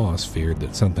 and my boss feared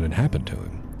that something had happened to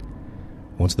him.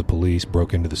 Once the police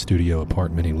broke into the studio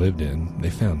apartment he lived in, they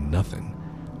found nothing.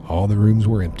 All the rooms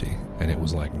were empty, and it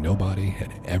was like nobody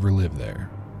had ever lived there.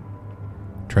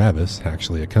 Travis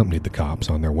actually accompanied the cops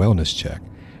on their wellness check,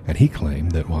 and he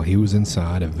claimed that while he was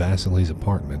inside of Vasily's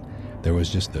apartment, there was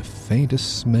just the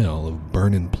faintest smell of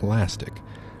burning plastic,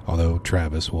 although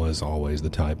Travis was always the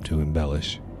type to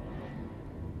embellish.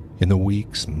 In the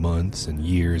weeks, months, and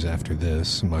years after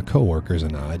this, my coworkers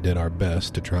and I did our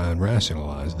best to try and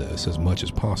rationalize this as much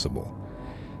as possible.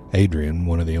 Adrian,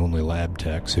 one of the only lab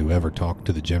techs who ever talked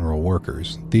to the general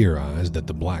workers, theorized that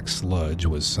the black sludge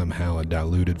was somehow a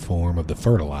diluted form of the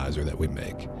fertilizer that we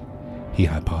make. He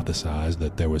hypothesized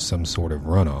that there was some sort of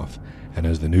runoff, and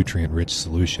as the nutrient-rich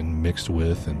solution mixed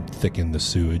with and thickened the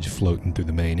sewage floating through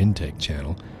the main intake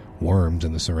channel, worms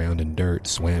in the surrounding dirt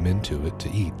swam into it to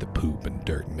eat the poop and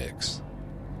dirt mix.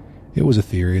 It was a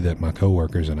theory that my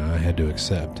coworkers and I had to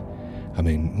accept. I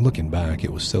mean, looking back,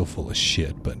 it was so full of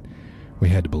shit, but we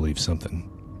had to believe something.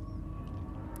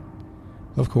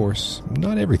 Of course,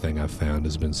 not everything I've found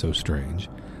has been so strange,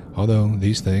 although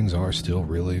these things are still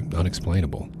really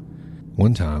unexplainable.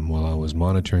 One time, while I was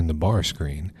monitoring the bar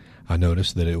screen, I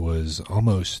noticed that it was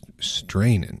almost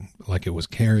straining, like it was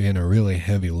carrying a really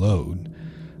heavy load.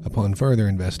 Upon further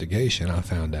investigation, I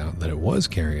found out that it was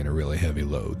carrying a really heavy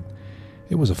load.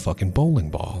 It was a fucking bowling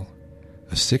ball.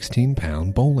 A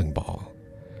 16-pound bowling ball.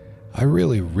 I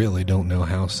really don't know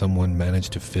how someone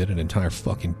managed to fit an entire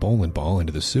fucking bowling ball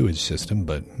into the sewage system,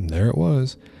 but there it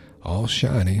was, all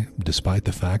shiny, despite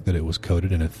the fact that it was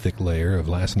coated in a thick layer of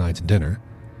last night's dinner.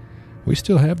 We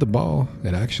still have the ball.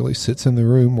 It actually sits in the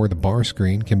room where the bar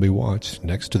screen can be watched,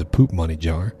 next to the poop money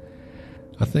jar.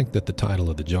 I think that the title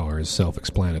of the jar is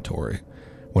self-explanatory.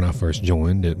 When I first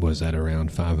joined, it was at around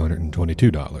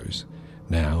 $522.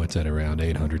 Now it's at around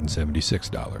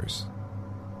 $876.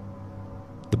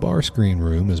 The bar screen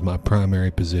room is my primary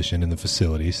position in the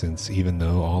facility since even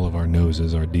though all of our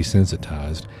noses are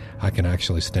desensitized, I can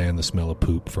actually stand the smell of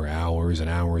poop for hours and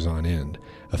hours on end,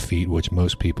 a feat which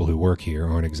most people who work here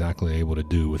aren't exactly able to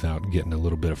do without getting a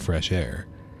little bit of fresh air.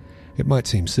 It might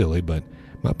seem silly, but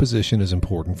my position is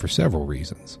important for several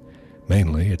reasons.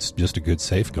 Mainly, it's just a good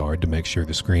safeguard to make sure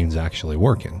the screen's actually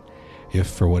working. If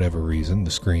for whatever reason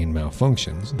the screen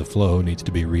malfunctions, the flow needs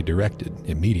to be redirected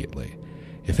immediately.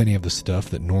 If any of the stuff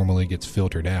that normally gets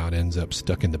filtered out ends up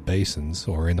stuck in the basins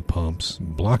or in the pumps,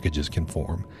 blockages can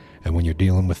form, and when you're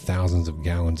dealing with thousands of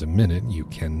gallons a minute, you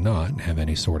cannot have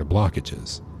any sort of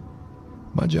blockages.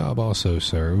 My job also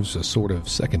serves a sort of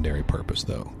secondary purpose,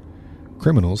 though.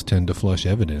 Criminals tend to flush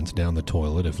evidence down the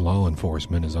toilet if law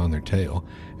enforcement is on their tail,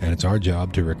 and it's our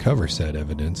job to recover said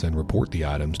evidence and report the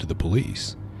items to the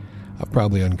police. I've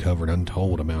probably uncovered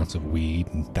untold amounts of weed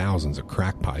and thousands of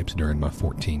crack pipes during my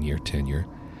 14-year tenure.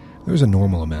 There's a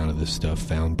normal amount of this stuff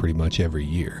found pretty much every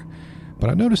year, but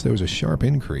I noticed there was a sharp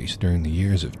increase during the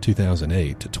years of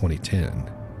 2008 to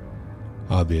 2010.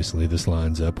 Obviously, this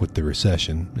lines up with the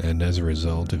recession, and as a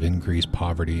result of increased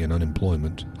poverty and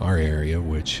unemployment, our area,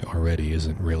 which already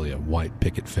isn't really a white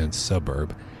picket fence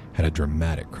suburb, had a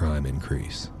dramatic crime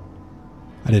increase.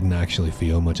 I didn't actually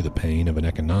feel much of the pain of an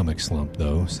economic slump,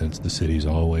 though, since the city's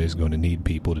always going to need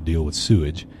people to deal with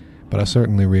sewage, but I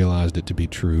certainly realized it to be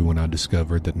true when I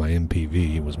discovered that my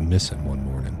MPV was missing one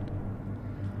morning.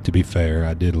 To be fair,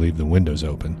 I did leave the windows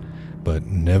open, but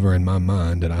never in my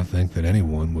mind did I think that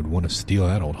anyone would want to steal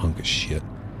that old hunk of shit.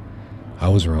 I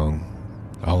was wrong.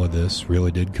 All of this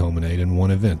really did culminate in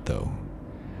one event, though.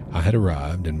 I had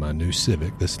arrived in my new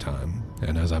Civic this time,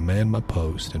 and as I manned my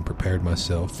post and prepared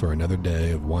myself for another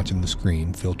day of watching the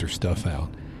screen filter stuff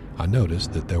out, I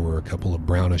noticed that there were a couple of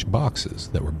brownish boxes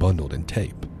that were bundled in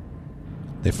tape.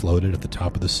 They floated at the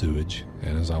top of the sewage,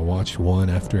 and as I watched one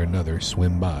after another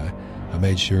swim by, I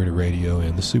made sure to radio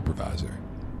in the supervisor.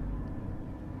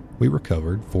 We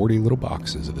recovered 40 little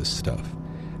boxes of this stuff,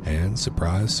 and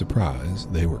surprise, surprise,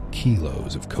 they were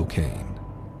kilos of cocaine.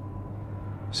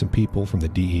 Some people from the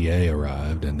DEA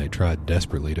arrived, and they tried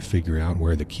desperately to figure out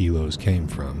where the kilos came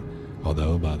from,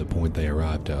 although by the point they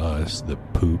arrived to us, the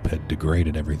poop had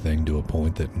degraded everything to a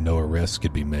point that no arrests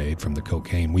could be made from the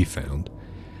cocaine we found.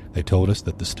 They told us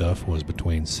that the stuff was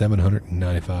between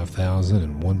 $795,000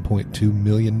 and $1.2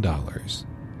 million.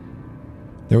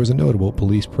 There was a notable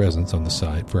police presence on the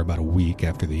site for about a week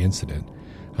after the incident.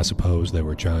 I suppose they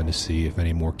were trying to see if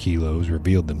any more kilos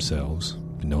revealed themselves,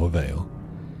 to no avail.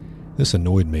 This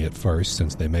annoyed me at first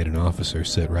since they made an officer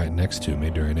sit right next to me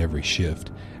during every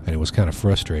shift, and it was kind of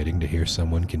frustrating to hear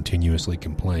someone continuously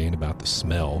complain about the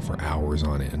smell for hours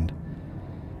on end.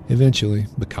 Eventually,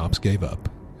 the cops gave up,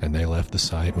 and they left the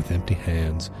site with empty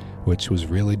hands, which was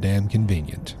really damn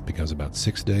convenient because about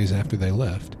 6 days after they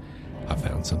left, I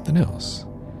found something else.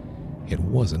 It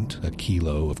wasn't a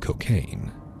kilo of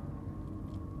cocaine.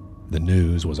 The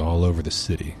news was all over the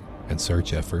city, and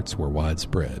search efforts were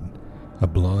widespread. A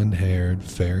blonde-haired,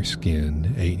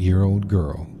 fair-skinned, 8-year-old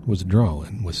girl was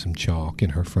drawing with some chalk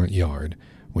in her front yard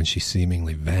when she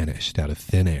seemingly vanished out of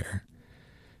thin air.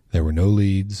 There were no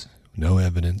leads, no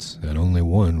evidence, and only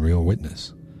one real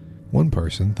witness. One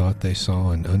person thought they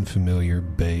saw an unfamiliar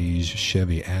beige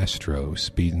Chevy Astro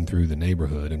speeding through the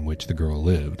neighborhood in which the girl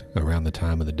lived around the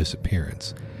time of the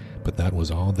disappearance, but that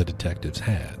was all the detectives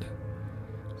had.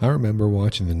 I remember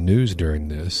watching the news during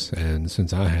this, and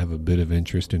since I have a bit of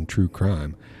interest in true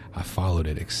crime, I followed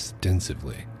it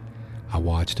extensively. I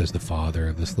watched as the father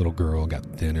of this little girl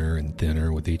got thinner and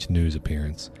thinner with each news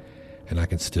appearance, and I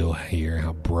can still hear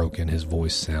how broken his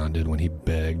voice sounded when he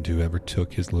begged whoever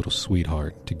took his little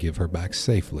sweetheart to give her back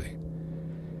safely.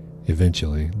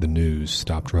 Eventually, the news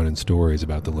stopped running stories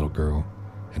about the little girl,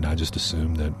 and I just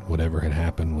assumed that whatever had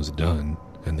happened was done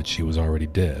and that she was already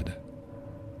dead.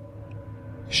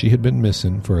 She had been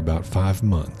missing for about 5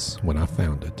 months when I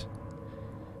found it.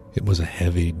 It was a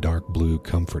heavy, dark blue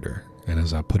comforter, and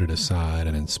as I put it aside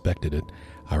and inspected it,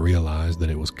 I realized that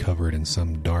it was covered in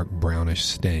some dark brownish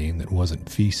stain that wasn't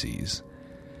feces.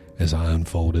 As I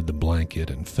unfolded the blanket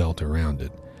and felt around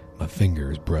it, my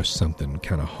fingers brushed something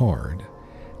kind of hard,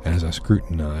 and as I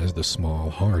scrutinized the small,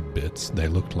 hard bits, they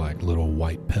looked like little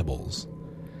white pebbles.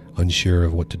 Unsure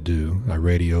of what to do, I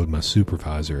radioed my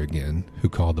supervisor again, who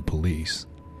called the police.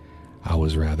 I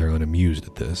was rather unamused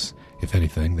at this. If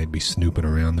anything, they'd be snooping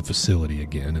around the facility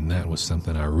again, and that was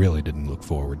something I really didn't look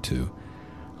forward to.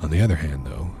 On the other hand,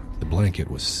 though, the blanket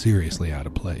was seriously out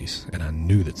of place, and I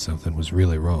knew that something was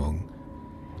really wrong.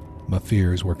 My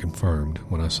fears were confirmed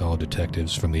when I saw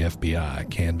detectives from the FBI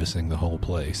canvassing the whole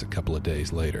place a couple of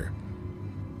days later.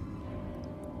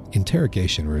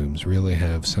 Interrogation rooms really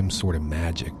have some sort of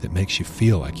magic that makes you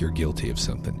feel like you're guilty of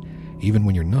something, even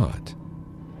when you're not.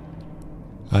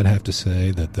 I'd have to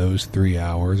say that those 3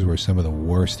 hours were some of the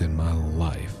worst in my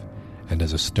life, and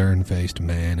as a stern-faced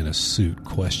man in a suit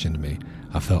questioned me,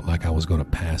 I felt like I was going to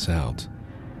pass out.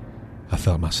 I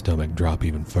felt my stomach drop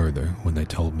even further when they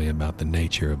told me about the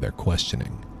nature of their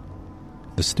questioning.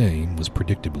 The stain was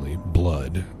predictably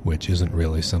blood, which isn't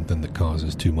really something that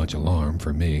causes too much alarm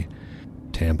for me.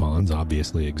 Tampons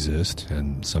obviously exist,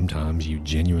 and sometimes you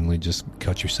genuinely just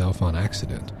cut yourself on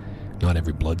accident. Not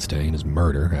every bloodstain is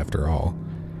murder, after all.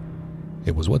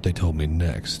 It was what they told me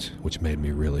next, which made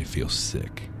me really feel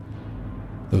sick.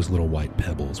 Those little white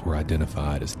pebbles were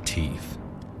identified as teeth.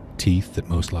 Teeth that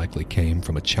most likely came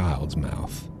from a child's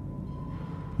mouth.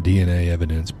 DNA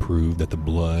evidence proved that the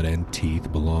blood and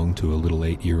teeth belonged to a little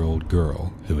 8-year-old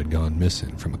girl who had gone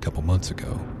missing from a couple months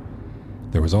ago.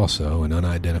 There was also an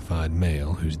unidentified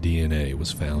male whose DNA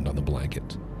was found on the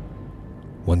blanket.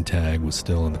 One tag was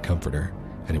still on the comforter,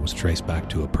 and it was traced back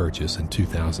to a purchase in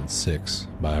 2006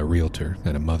 by a realtor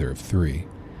and a mother of 3.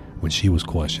 When she was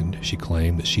questioned, she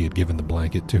claimed that she had given the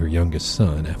blanket to her youngest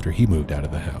son after he moved out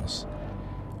of the house.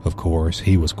 Of course,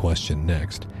 he was questioned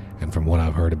next, and from what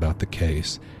I've heard about the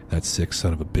case, that sick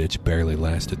son of a bitch barely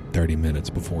lasted 30 minutes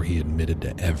before he admitted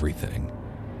to everything.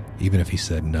 Even if he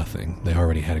said nothing, they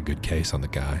already had a good case on the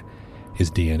guy.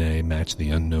 His DNA matched the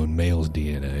unknown male's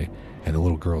DNA, and the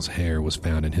little girl's hair was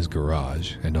found in his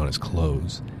garage and on his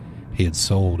clothes. He had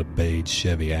sold a beige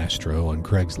Chevy Astro on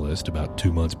Craigslist about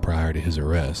 2 months prior to his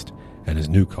arrest, and his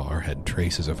new car had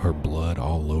traces of her blood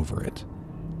all over it.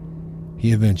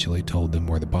 He eventually told them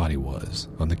where the body was,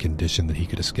 on the condition that he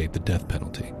could escape the death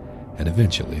penalty, and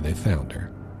eventually they found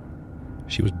her.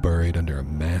 She was buried under a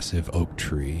massive oak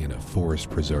tree in a forest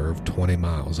preserve 20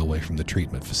 miles away from the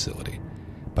treatment facility.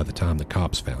 By the time the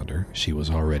cops found her, she was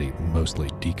already mostly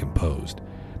decomposed,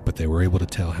 but they were able to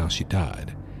tell how she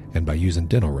died, and by using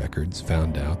dental records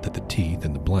found out that the teeth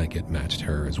in the blanket matched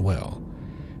her as well.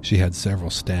 She had several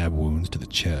stab wounds to the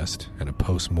chest and a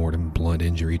post-mortem blunt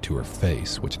injury to her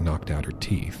face which knocked out her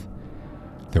teeth.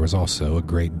 There was also a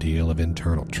great deal of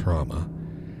internal trauma.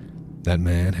 That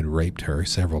man had raped her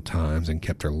several times and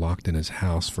kept her locked in his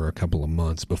house for a couple of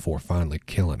months before finally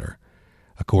killing her.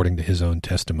 According to his own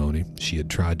testimony, she had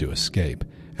tried to escape,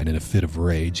 and in a fit of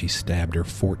rage he stabbed her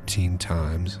 14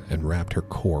 times and wrapped her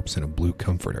corpse in a blue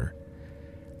comforter.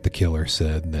 The killer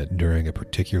said that during a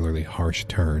particularly harsh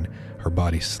turn, her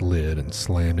body slid and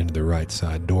slammed into the right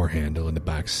side door handle in the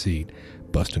back seat,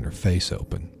 busting her face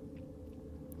open.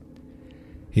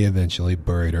 He eventually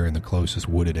buried her in the closest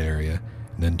wooded area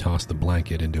and then tossed the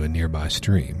blanket into a nearby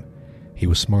stream. He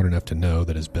was smart enough to know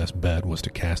that his best bet was to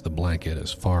cast the blanket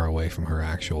as far away from her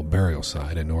actual burial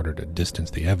site in order to distance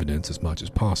the evidence as much as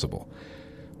possible.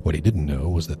 What he didn't know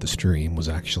was that the stream was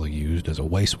actually used as a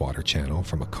wastewater channel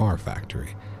from a car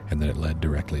factory, and that it led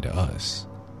directly to us.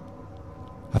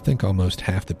 I think almost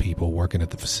half the people working at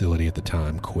the facility at the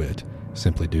time quit,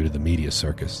 simply due to the media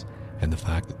circus, and the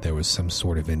fact that there was some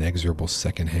sort of inexorable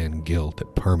secondhand guilt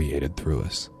that permeated through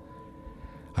us.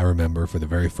 I remember for the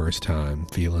very first time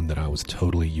feeling that I was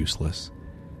totally useless.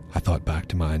 I thought back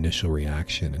to my initial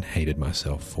reaction and hated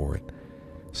myself for it.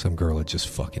 Some girl had just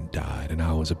fucking died, and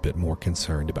I was a bit more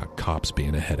concerned about cops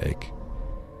being a headache.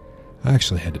 I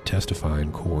actually had to testify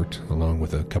in court, along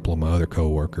with a couple of my other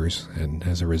co-workers, and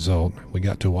as a result, we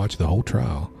got to watch the whole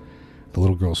trial. The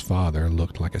little girl's father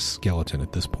looked like a skeleton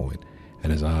at this point,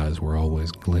 and his eyes were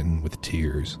always glinting with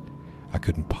tears. I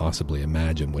couldn't possibly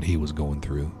imagine what he was going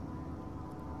through.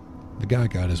 The guy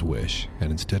got his wish,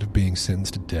 and instead of being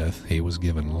sentenced to death, he was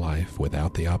given life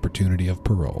without the opportunity of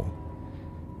parole.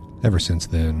 Ever since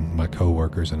then, my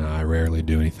co-workers and I rarely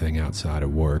do anything outside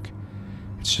of work.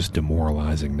 It's just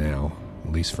demoralizing now,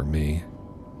 at least for me.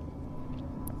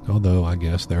 Although I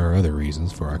guess there are other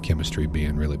reasons for our chemistry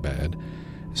being really bad,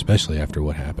 especially after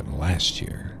what happened last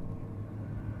year.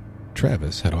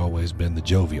 Travis had always been the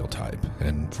jovial type,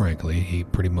 and frankly, he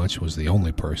pretty much was the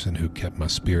only person who kept my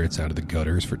spirits out of the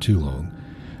gutters for too long.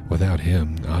 Without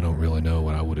him, I don't really know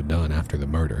what I would have done after the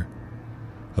murder.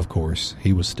 Of course,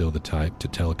 he was still the type to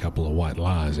tell a couple of white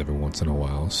lies every once in a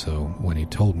while, so when he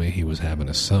told me he was having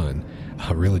a son,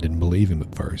 I really didn't believe him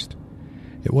at first.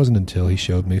 It wasn't until he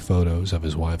showed me photos of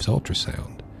his wife's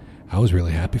ultrasound. I was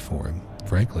really happy for him.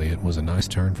 Frankly, it was a nice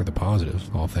turn for the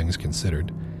positive, all things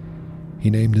considered. He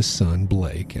named his son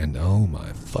Blake, and oh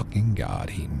my fucking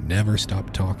God, he never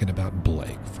stopped talking about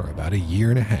Blake for about 1.5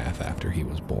 years after he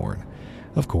was born.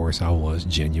 Of course, I was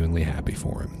genuinely happy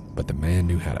for him, but the man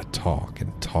knew how to talk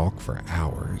and talk for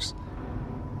hours.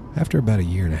 After about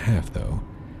 1.5 years, though,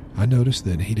 I noticed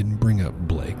that he didn't bring up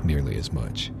Blake nearly as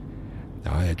much.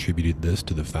 I attributed this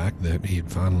to the fact that he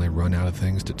had finally run out of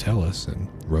things to tell us and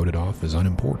wrote it off as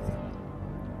unimportant.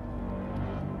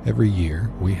 Every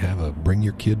year, we have a Bring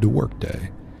Your Kid to Work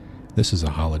Day. This is a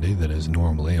holiday that is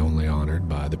normally only honored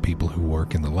by the people who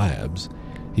work in the labs.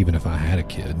 Even if I had a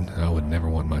kid, I would never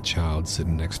want my child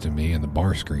sitting next to me in the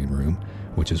bar screen room,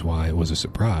 which is why it was a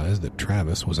surprise that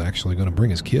Travis was actually going to bring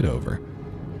his kid over.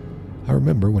 I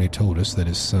remember when he told us that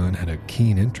his son had a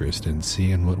keen interest in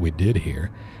seeing what we did here,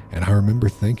 and I remember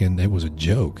thinking it was a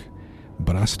joke.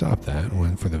 But I stopped that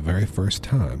when, for the very first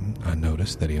time, I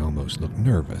noticed that he almost looked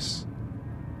nervous.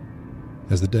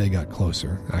 As the day got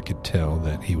closer, I could tell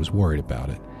that he was worried about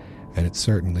it, and it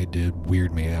certainly did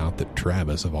weird me out that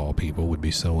Travis, of all people, would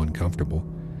be so uncomfortable.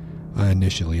 I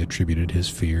initially attributed his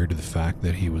fear to the fact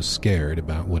that he was scared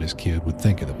about what his kid would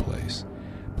think of the place,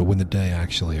 but when the day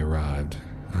actually arrived,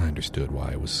 I understood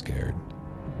why he was scared.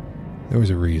 There was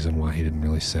a reason why he didn't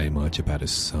really say much about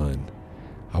his son.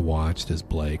 I watched as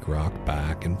Blake rocked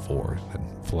back and forth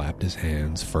and flapped his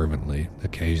hands fervently,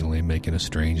 occasionally making a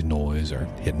strange noise or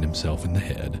hitting himself in the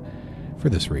head. For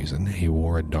this reason, he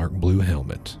wore a dark blue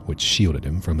helmet, which shielded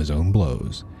him from his own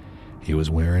blows. He was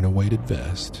wearing a weighted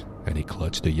vest, and he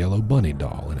clutched a yellow bunny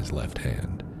doll in his left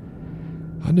hand.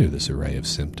 I knew this array of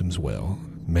symptoms well,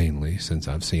 mainly since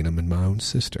I've seen him in my own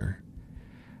sister.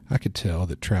 I could tell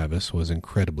that Travis was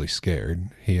incredibly scared.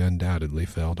 He undoubtedly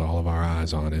felt all of our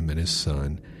eyes on him and his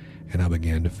son, and I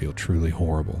began to feel truly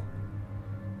horrible.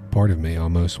 Part of me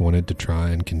almost wanted to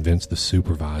try and convince the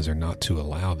supervisor not to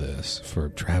allow this, for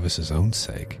Travis's own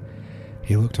sake.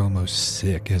 He looked almost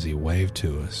sick as he waved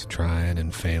to us, trying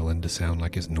and failing to sound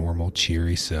like his normal,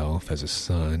 cheery self as his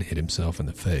son hit himself in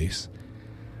the face.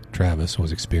 Travis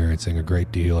was experiencing a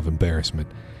great deal of embarrassment,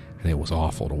 and it was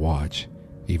awful to watch,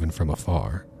 even from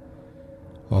afar.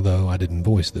 Although I didn't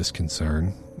voice this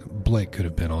concern, Blake could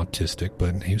have been autistic,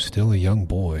 but he was still a young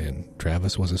boy, and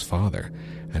Travis was his father,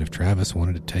 and if Travis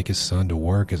wanted to take his son to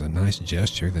work as a nice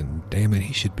gesture, then damn it,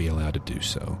 he should be allowed to do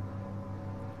so.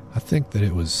 I think that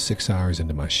it was 6 hours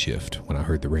into my shift when I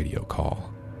heard the radio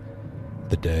call.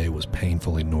 The day was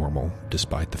painfully normal,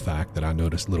 despite the fact that I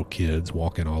noticed little kids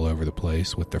walking all over the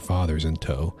place with their fathers in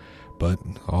tow, but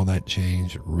all that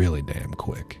changed really damn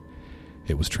quick.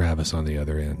 It was Travis on the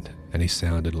other end, and he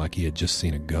sounded like he had just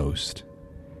seen a ghost.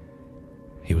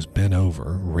 He was bent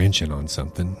over, wrenching on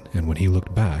something, and when he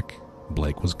looked back,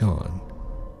 Blake was gone.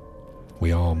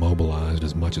 We all mobilized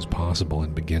as much as possible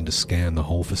and began to scan the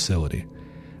whole facility.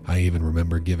 I even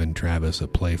remember giving Travis a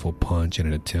playful punch in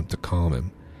an attempt to calm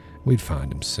him. We'd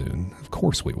find him soon. Of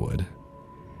course we would.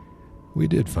 We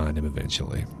did find him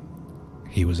eventually.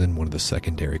 He was in one of the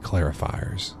secondary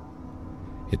clarifiers.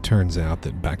 It turns out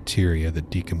that bacteria that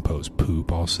decompose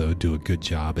poop also do a good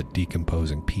job at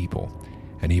decomposing people,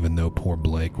 and even though poor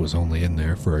Blake was only in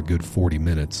there for a good 40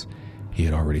 minutes, he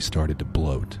had already started to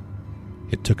bloat.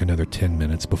 It took another 10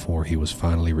 minutes before he was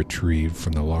finally retrieved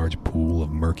from the large pool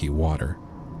of murky water.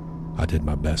 I did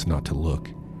my best not to look,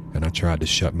 and I tried to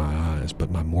shut my eyes,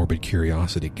 but my morbid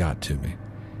curiosity got to me,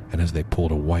 and as they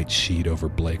pulled a white sheet over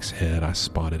Blake's head, I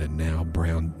spotted a now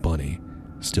brown bunny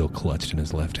still clutched in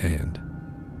his left hand.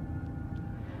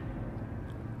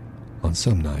 On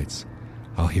some nights,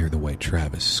 I'll hear the way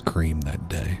Travis screamed that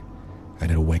day,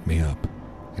 and it'll wake me up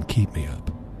and keep me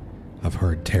up. I've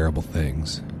heard terrible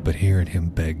things, but hearing him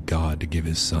beg God to give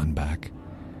his son back,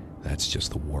 that's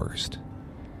just the worst.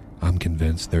 I'm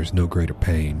convinced there's no greater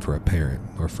pain for a parent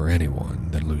or for anyone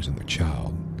than losing their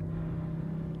child.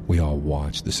 We all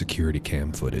watched the security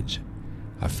cam footage.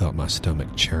 I felt my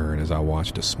stomach churn as I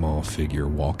watched a small figure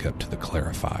walk up to the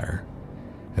clarifier.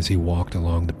 As he walked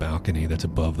along the balcony that's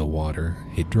above the water,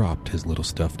 he dropped his little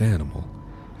stuffed animal,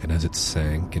 and as it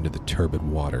sank into the turbid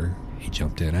water, he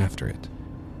jumped in after it.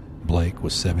 Blake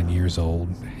was 7 years old,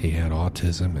 he had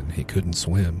autism, and he couldn't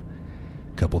swim.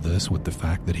 Couple this with the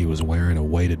fact that he was wearing a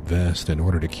weighted vest in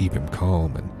order to keep him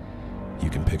calm, and you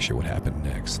can picture what happened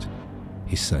next.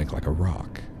 He sank like a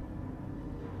rock.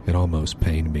 It almost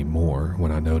pained me more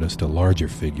when I noticed a larger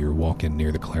figure walk in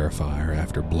near the clarifier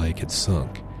after Blake had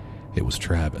sunk. It was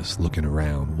Travis, looking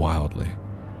around wildly.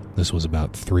 This was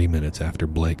about 3 minutes after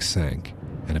Blake sank,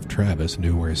 and if Travis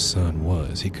knew where his son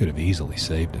was, he could have easily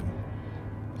saved him.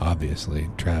 Obviously,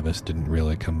 Travis didn't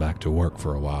really come back to work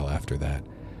for a while after that,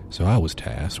 so I was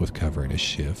tasked with covering his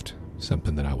shift,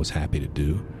 something that I was happy to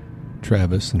do.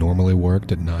 Travis normally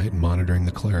worked at night monitoring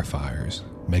the clarifiers,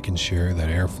 making sure that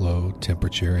airflow,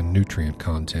 temperature, and nutrient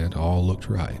content all looked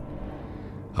right.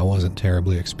 I wasn't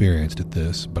terribly experienced at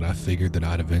this, but I figured that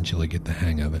I'd eventually get the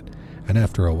hang of it, and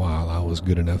after a while I was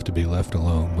good enough to be left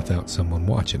alone without someone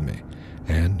watching me,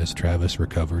 and as Travis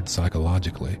recovered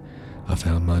psychologically, I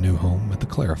found my new home at the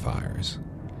clarifiers.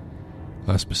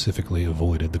 I specifically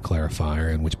avoided the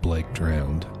clarifier in which Blake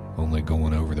drowned, only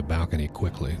going over the balcony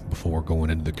quickly before going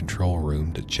into the control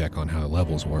room to check on how the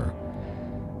levels were.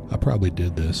 I probably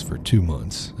did this for 2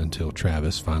 months until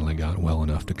Travis finally got well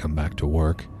enough to come back to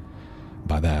work.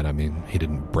 By that, I mean he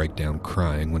didn't break down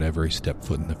crying whenever he stepped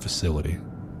foot in the facility.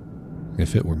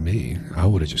 If it were me, I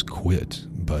would have just quit,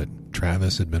 but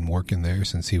Travis had been working there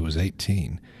since he was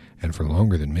 18, and for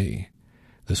longer than me.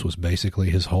 This was basically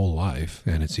his whole life,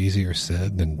 and it's easier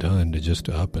said than done to just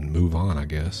up and move on, I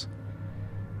guess.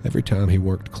 Every time he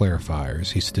worked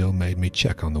clarifiers, he still made me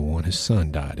check on the one his son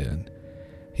died in.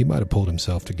 He might have pulled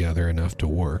himself together enough to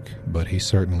work, but he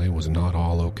certainly was not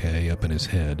all okay up in his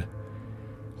head.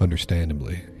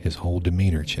 Understandably, his whole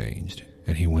demeanor changed,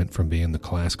 and he went from being the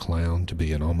class clown to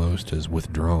being almost as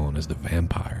withdrawn as the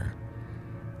vampire.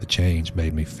 The change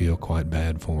made me feel quite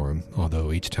bad for him,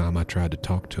 although each time I tried to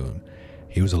talk to him,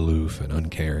 he was aloof and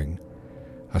uncaring.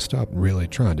 I stopped really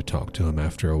trying to talk to him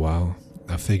after a while.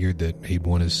 I figured that he'd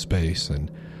want his space, and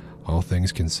all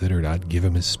things considered, I'd give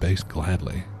him his space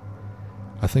gladly.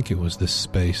 I think it was this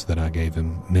space that I gave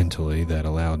him mentally that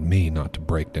allowed me not to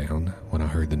break down when I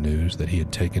heard the news that he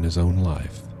had taken his own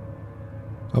life.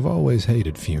 I've always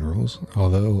hated funerals,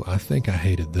 although I think I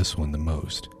hated this one the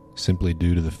most, simply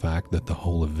due to the fact that the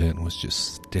whole event was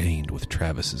just stained with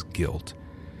Travis's guilt.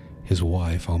 His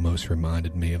wife almost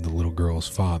reminded me of the little girl's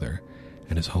father,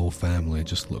 and his whole family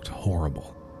just looked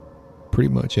horrible. Pretty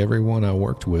much everyone I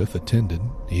worked with attended,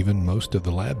 even most of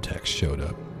the lab techs showed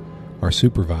up. Our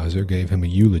supervisor gave him a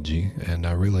eulogy, and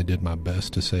I really did my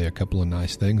best to say a couple of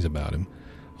nice things about him,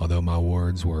 although my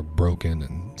words were broken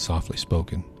and softly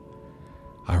spoken.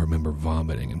 I remember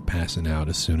vomiting and passing out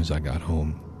as soon as I got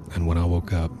home, and when I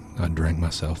woke up, I drank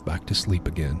myself back to sleep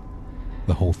again.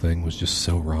 The whole thing was just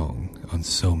so wrong on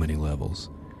so many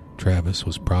levels. Travis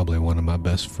was probably one of my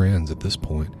best friends at this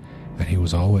point, and he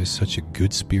was always such a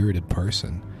good-spirited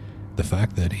person. The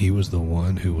fact that he was the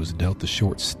one who was dealt the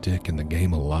short stick in the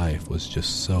game of life was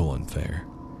just so unfair.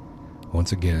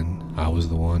 Once again, I was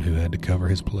the one who had to cover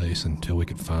his place until we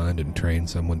could find and train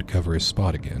someone to cover his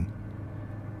spot again.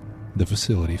 The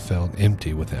facility felt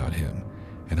empty without him,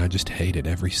 and I just hated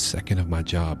every second of my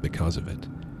job because of it.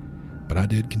 But I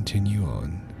did continue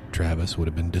on. Travis would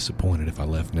have been disappointed if I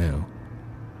left now.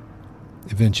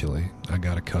 Eventually, I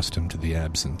got accustomed to the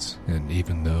absence, and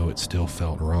even though it still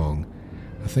felt wrong,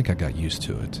 I think I got used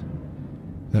to it.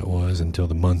 That was until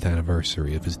the month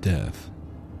anniversary of his death.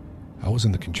 I was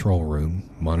in the control room,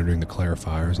 monitoring the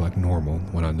clarifiers like normal,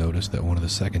 when I noticed that one of the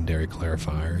secondary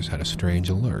clarifiers had a strange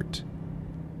alert.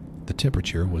 The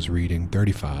temperature was reading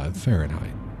 35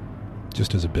 Fahrenheit.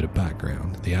 Just as a bit of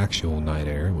background, the actual night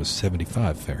air was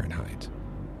 75 Fahrenheit.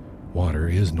 Water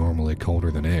is normally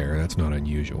colder than air, that's not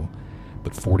unusual,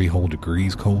 but 40 whole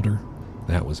degrees colder?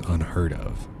 That was unheard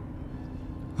of.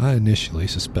 I initially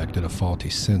suspected a faulty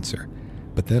sensor,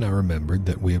 but then I remembered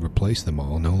that we had replaced them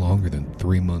all no longer than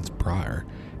 3 months prior,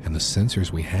 and the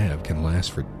sensors we have can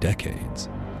last for decades.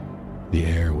 The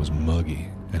air was muggy,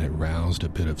 and it roused a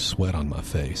bit of sweat on my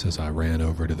face as I ran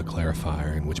over to the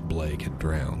clarifier in which Blake had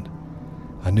drowned.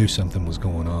 I knew something was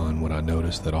going on when I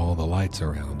noticed that all the lights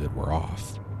around it were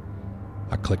off.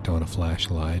 I clicked on a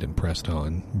flashlight and pressed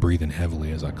on, breathing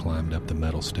heavily as I climbed up the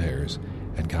metal stairs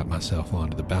and got myself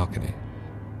onto the balcony.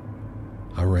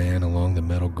 I ran along the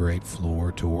metal grate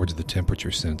floor towards the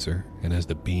temperature sensor, and as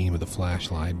the beam of the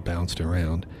flashlight bounced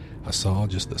around, I saw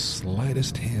just the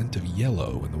slightest hint of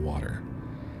yellow in the water.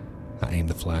 I aimed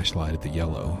the flashlight at the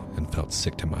yellow and felt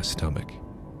sick to my stomach.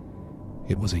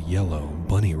 It was a yellow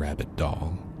bunny rabbit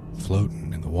doll,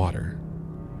 floating in the water.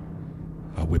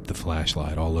 I whipped the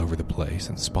flashlight all over the place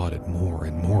and spotted more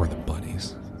and more of the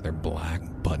bunnies, their black,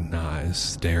 button eyes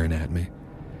staring at me.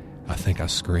 I think I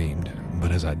screamed,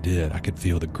 but as I did, I could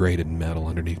feel the grated metal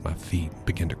underneath my feet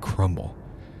begin to crumble.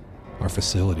 Our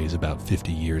facility is about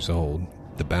 50 years old.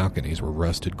 The balconies were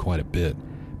rusted quite a bit,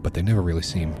 but they never really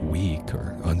seemed weak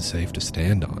or unsafe to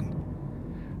stand on.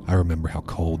 I remember how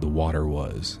cold the water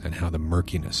was and how the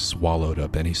murkiness swallowed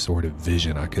up any sort of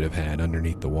vision I could have had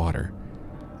underneath the water.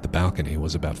 The balcony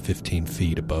was about 15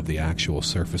 feet above the actual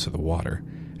surface of the water,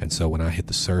 and so when I hit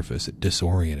the surface, it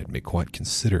disoriented me quite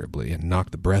considerably and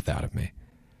knocked the breath out of me.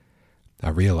 I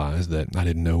realized that I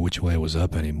didn't know which way was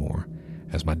up anymore.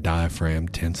 As my diaphragm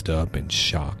tensed up in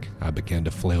shock, I began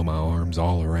to flail my arms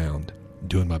all around,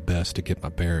 doing my best to get my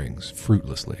bearings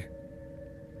fruitlessly.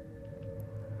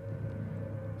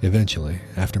 Eventually,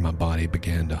 after my body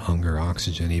began to hunger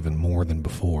oxygen even more than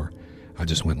before, I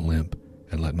just went limp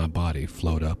and let my body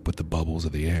float up with the bubbles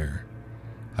of the air.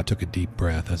 I took a deep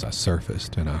breath as I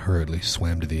surfaced, and I hurriedly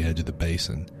swam to the edge of the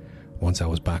basin. Once I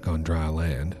was back on dry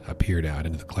land, I peered out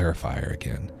into the clarifier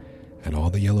again, and all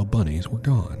the yellow bunnies were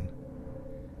gone.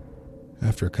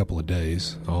 After a couple of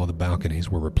days, all the balconies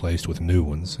were replaced with new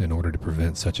ones in order to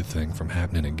prevent such a thing from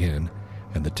happening again,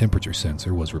 and the temperature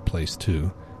sensor was replaced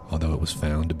too, although it was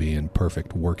found to be in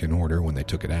perfect working order when they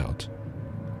took it out.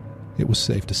 It was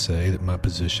safe to say that my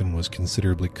position was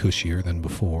considerably cushier than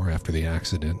before after the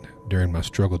accident. During my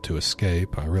struggle to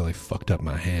escape, I really fucked up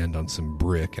my hand on some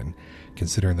brick, and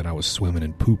considering that I was swimming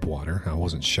in poop water, I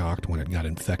wasn't shocked when it got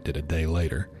infected a day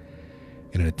later.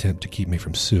 In an attempt to keep me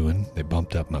from suing, they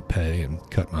bumped up my pay and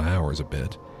cut my hours a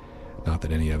bit. Not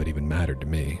that any of it even mattered to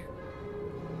me.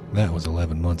 That was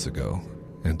 11 months ago,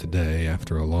 and today,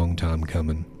 after a long time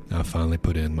coming, I finally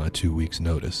put in my 2 weeks'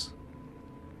 notice.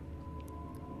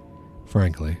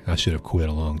 Frankly, I should have quit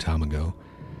a long time ago.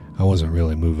 I wasn't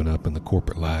really moving up in the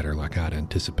corporate ladder like I'd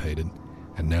anticipated,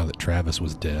 and now that Travis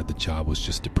was dead, the job was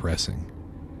just depressing.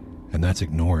 And that's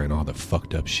ignoring all the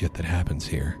fucked up shit that happens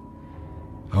here.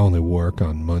 I only work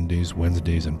on Mondays,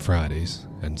 Wednesdays, and Fridays,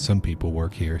 and some people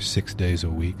work here 6 days a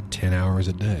week, 10 hours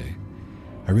a day.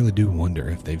 I really do wonder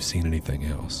if they've seen anything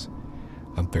else.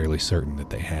 I'm fairly certain that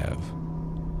they have.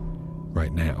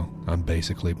 Right now, I'm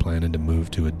basically planning to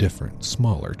move to a different,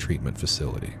 smaller treatment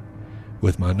facility.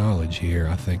 With my knowledge here,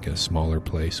 I think a smaller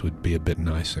place would be a bit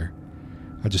nicer.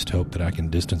 I just hope that I can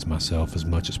distance myself as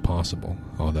much as possible,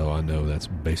 although I know that's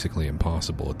basically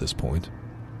impossible at this point.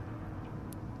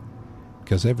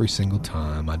 Because every single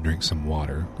time I drink some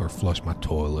water, or flush my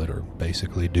toilet, or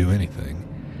basically do anything,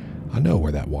 I know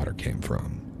where that water came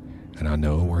from, and I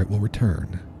know where it will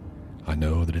return. I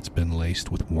know that it's been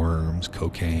laced with worms,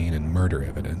 cocaine, and murder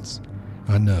evidence.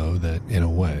 I know that, in a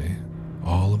way,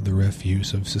 all of the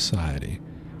refuse of society,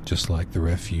 just like the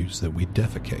refuse that we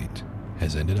defecate,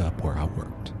 has ended up where I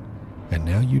worked. And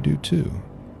now you do too.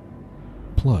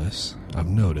 Plus, I've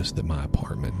noticed that my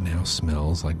apartment now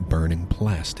smells like burning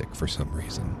plastic for some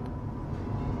reason.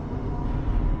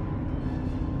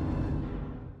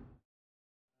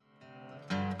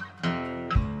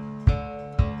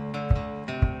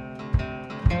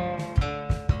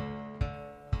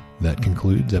 That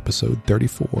concludes episode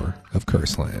 34 of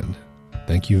Curseland.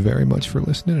 Thank you very much for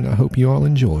listening, and I hope you all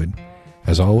enjoyed.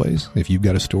 As always, if you've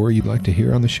got a story you'd like to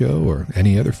hear on the show or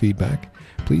any other feedback,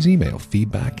 please email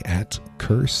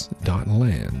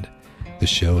feedback@curse.land. The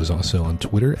show is also on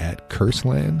Twitter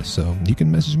 @Curseland, so you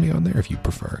can message me on there if you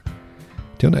prefer.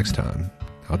 Till next time,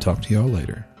 I'll talk to you all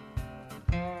later.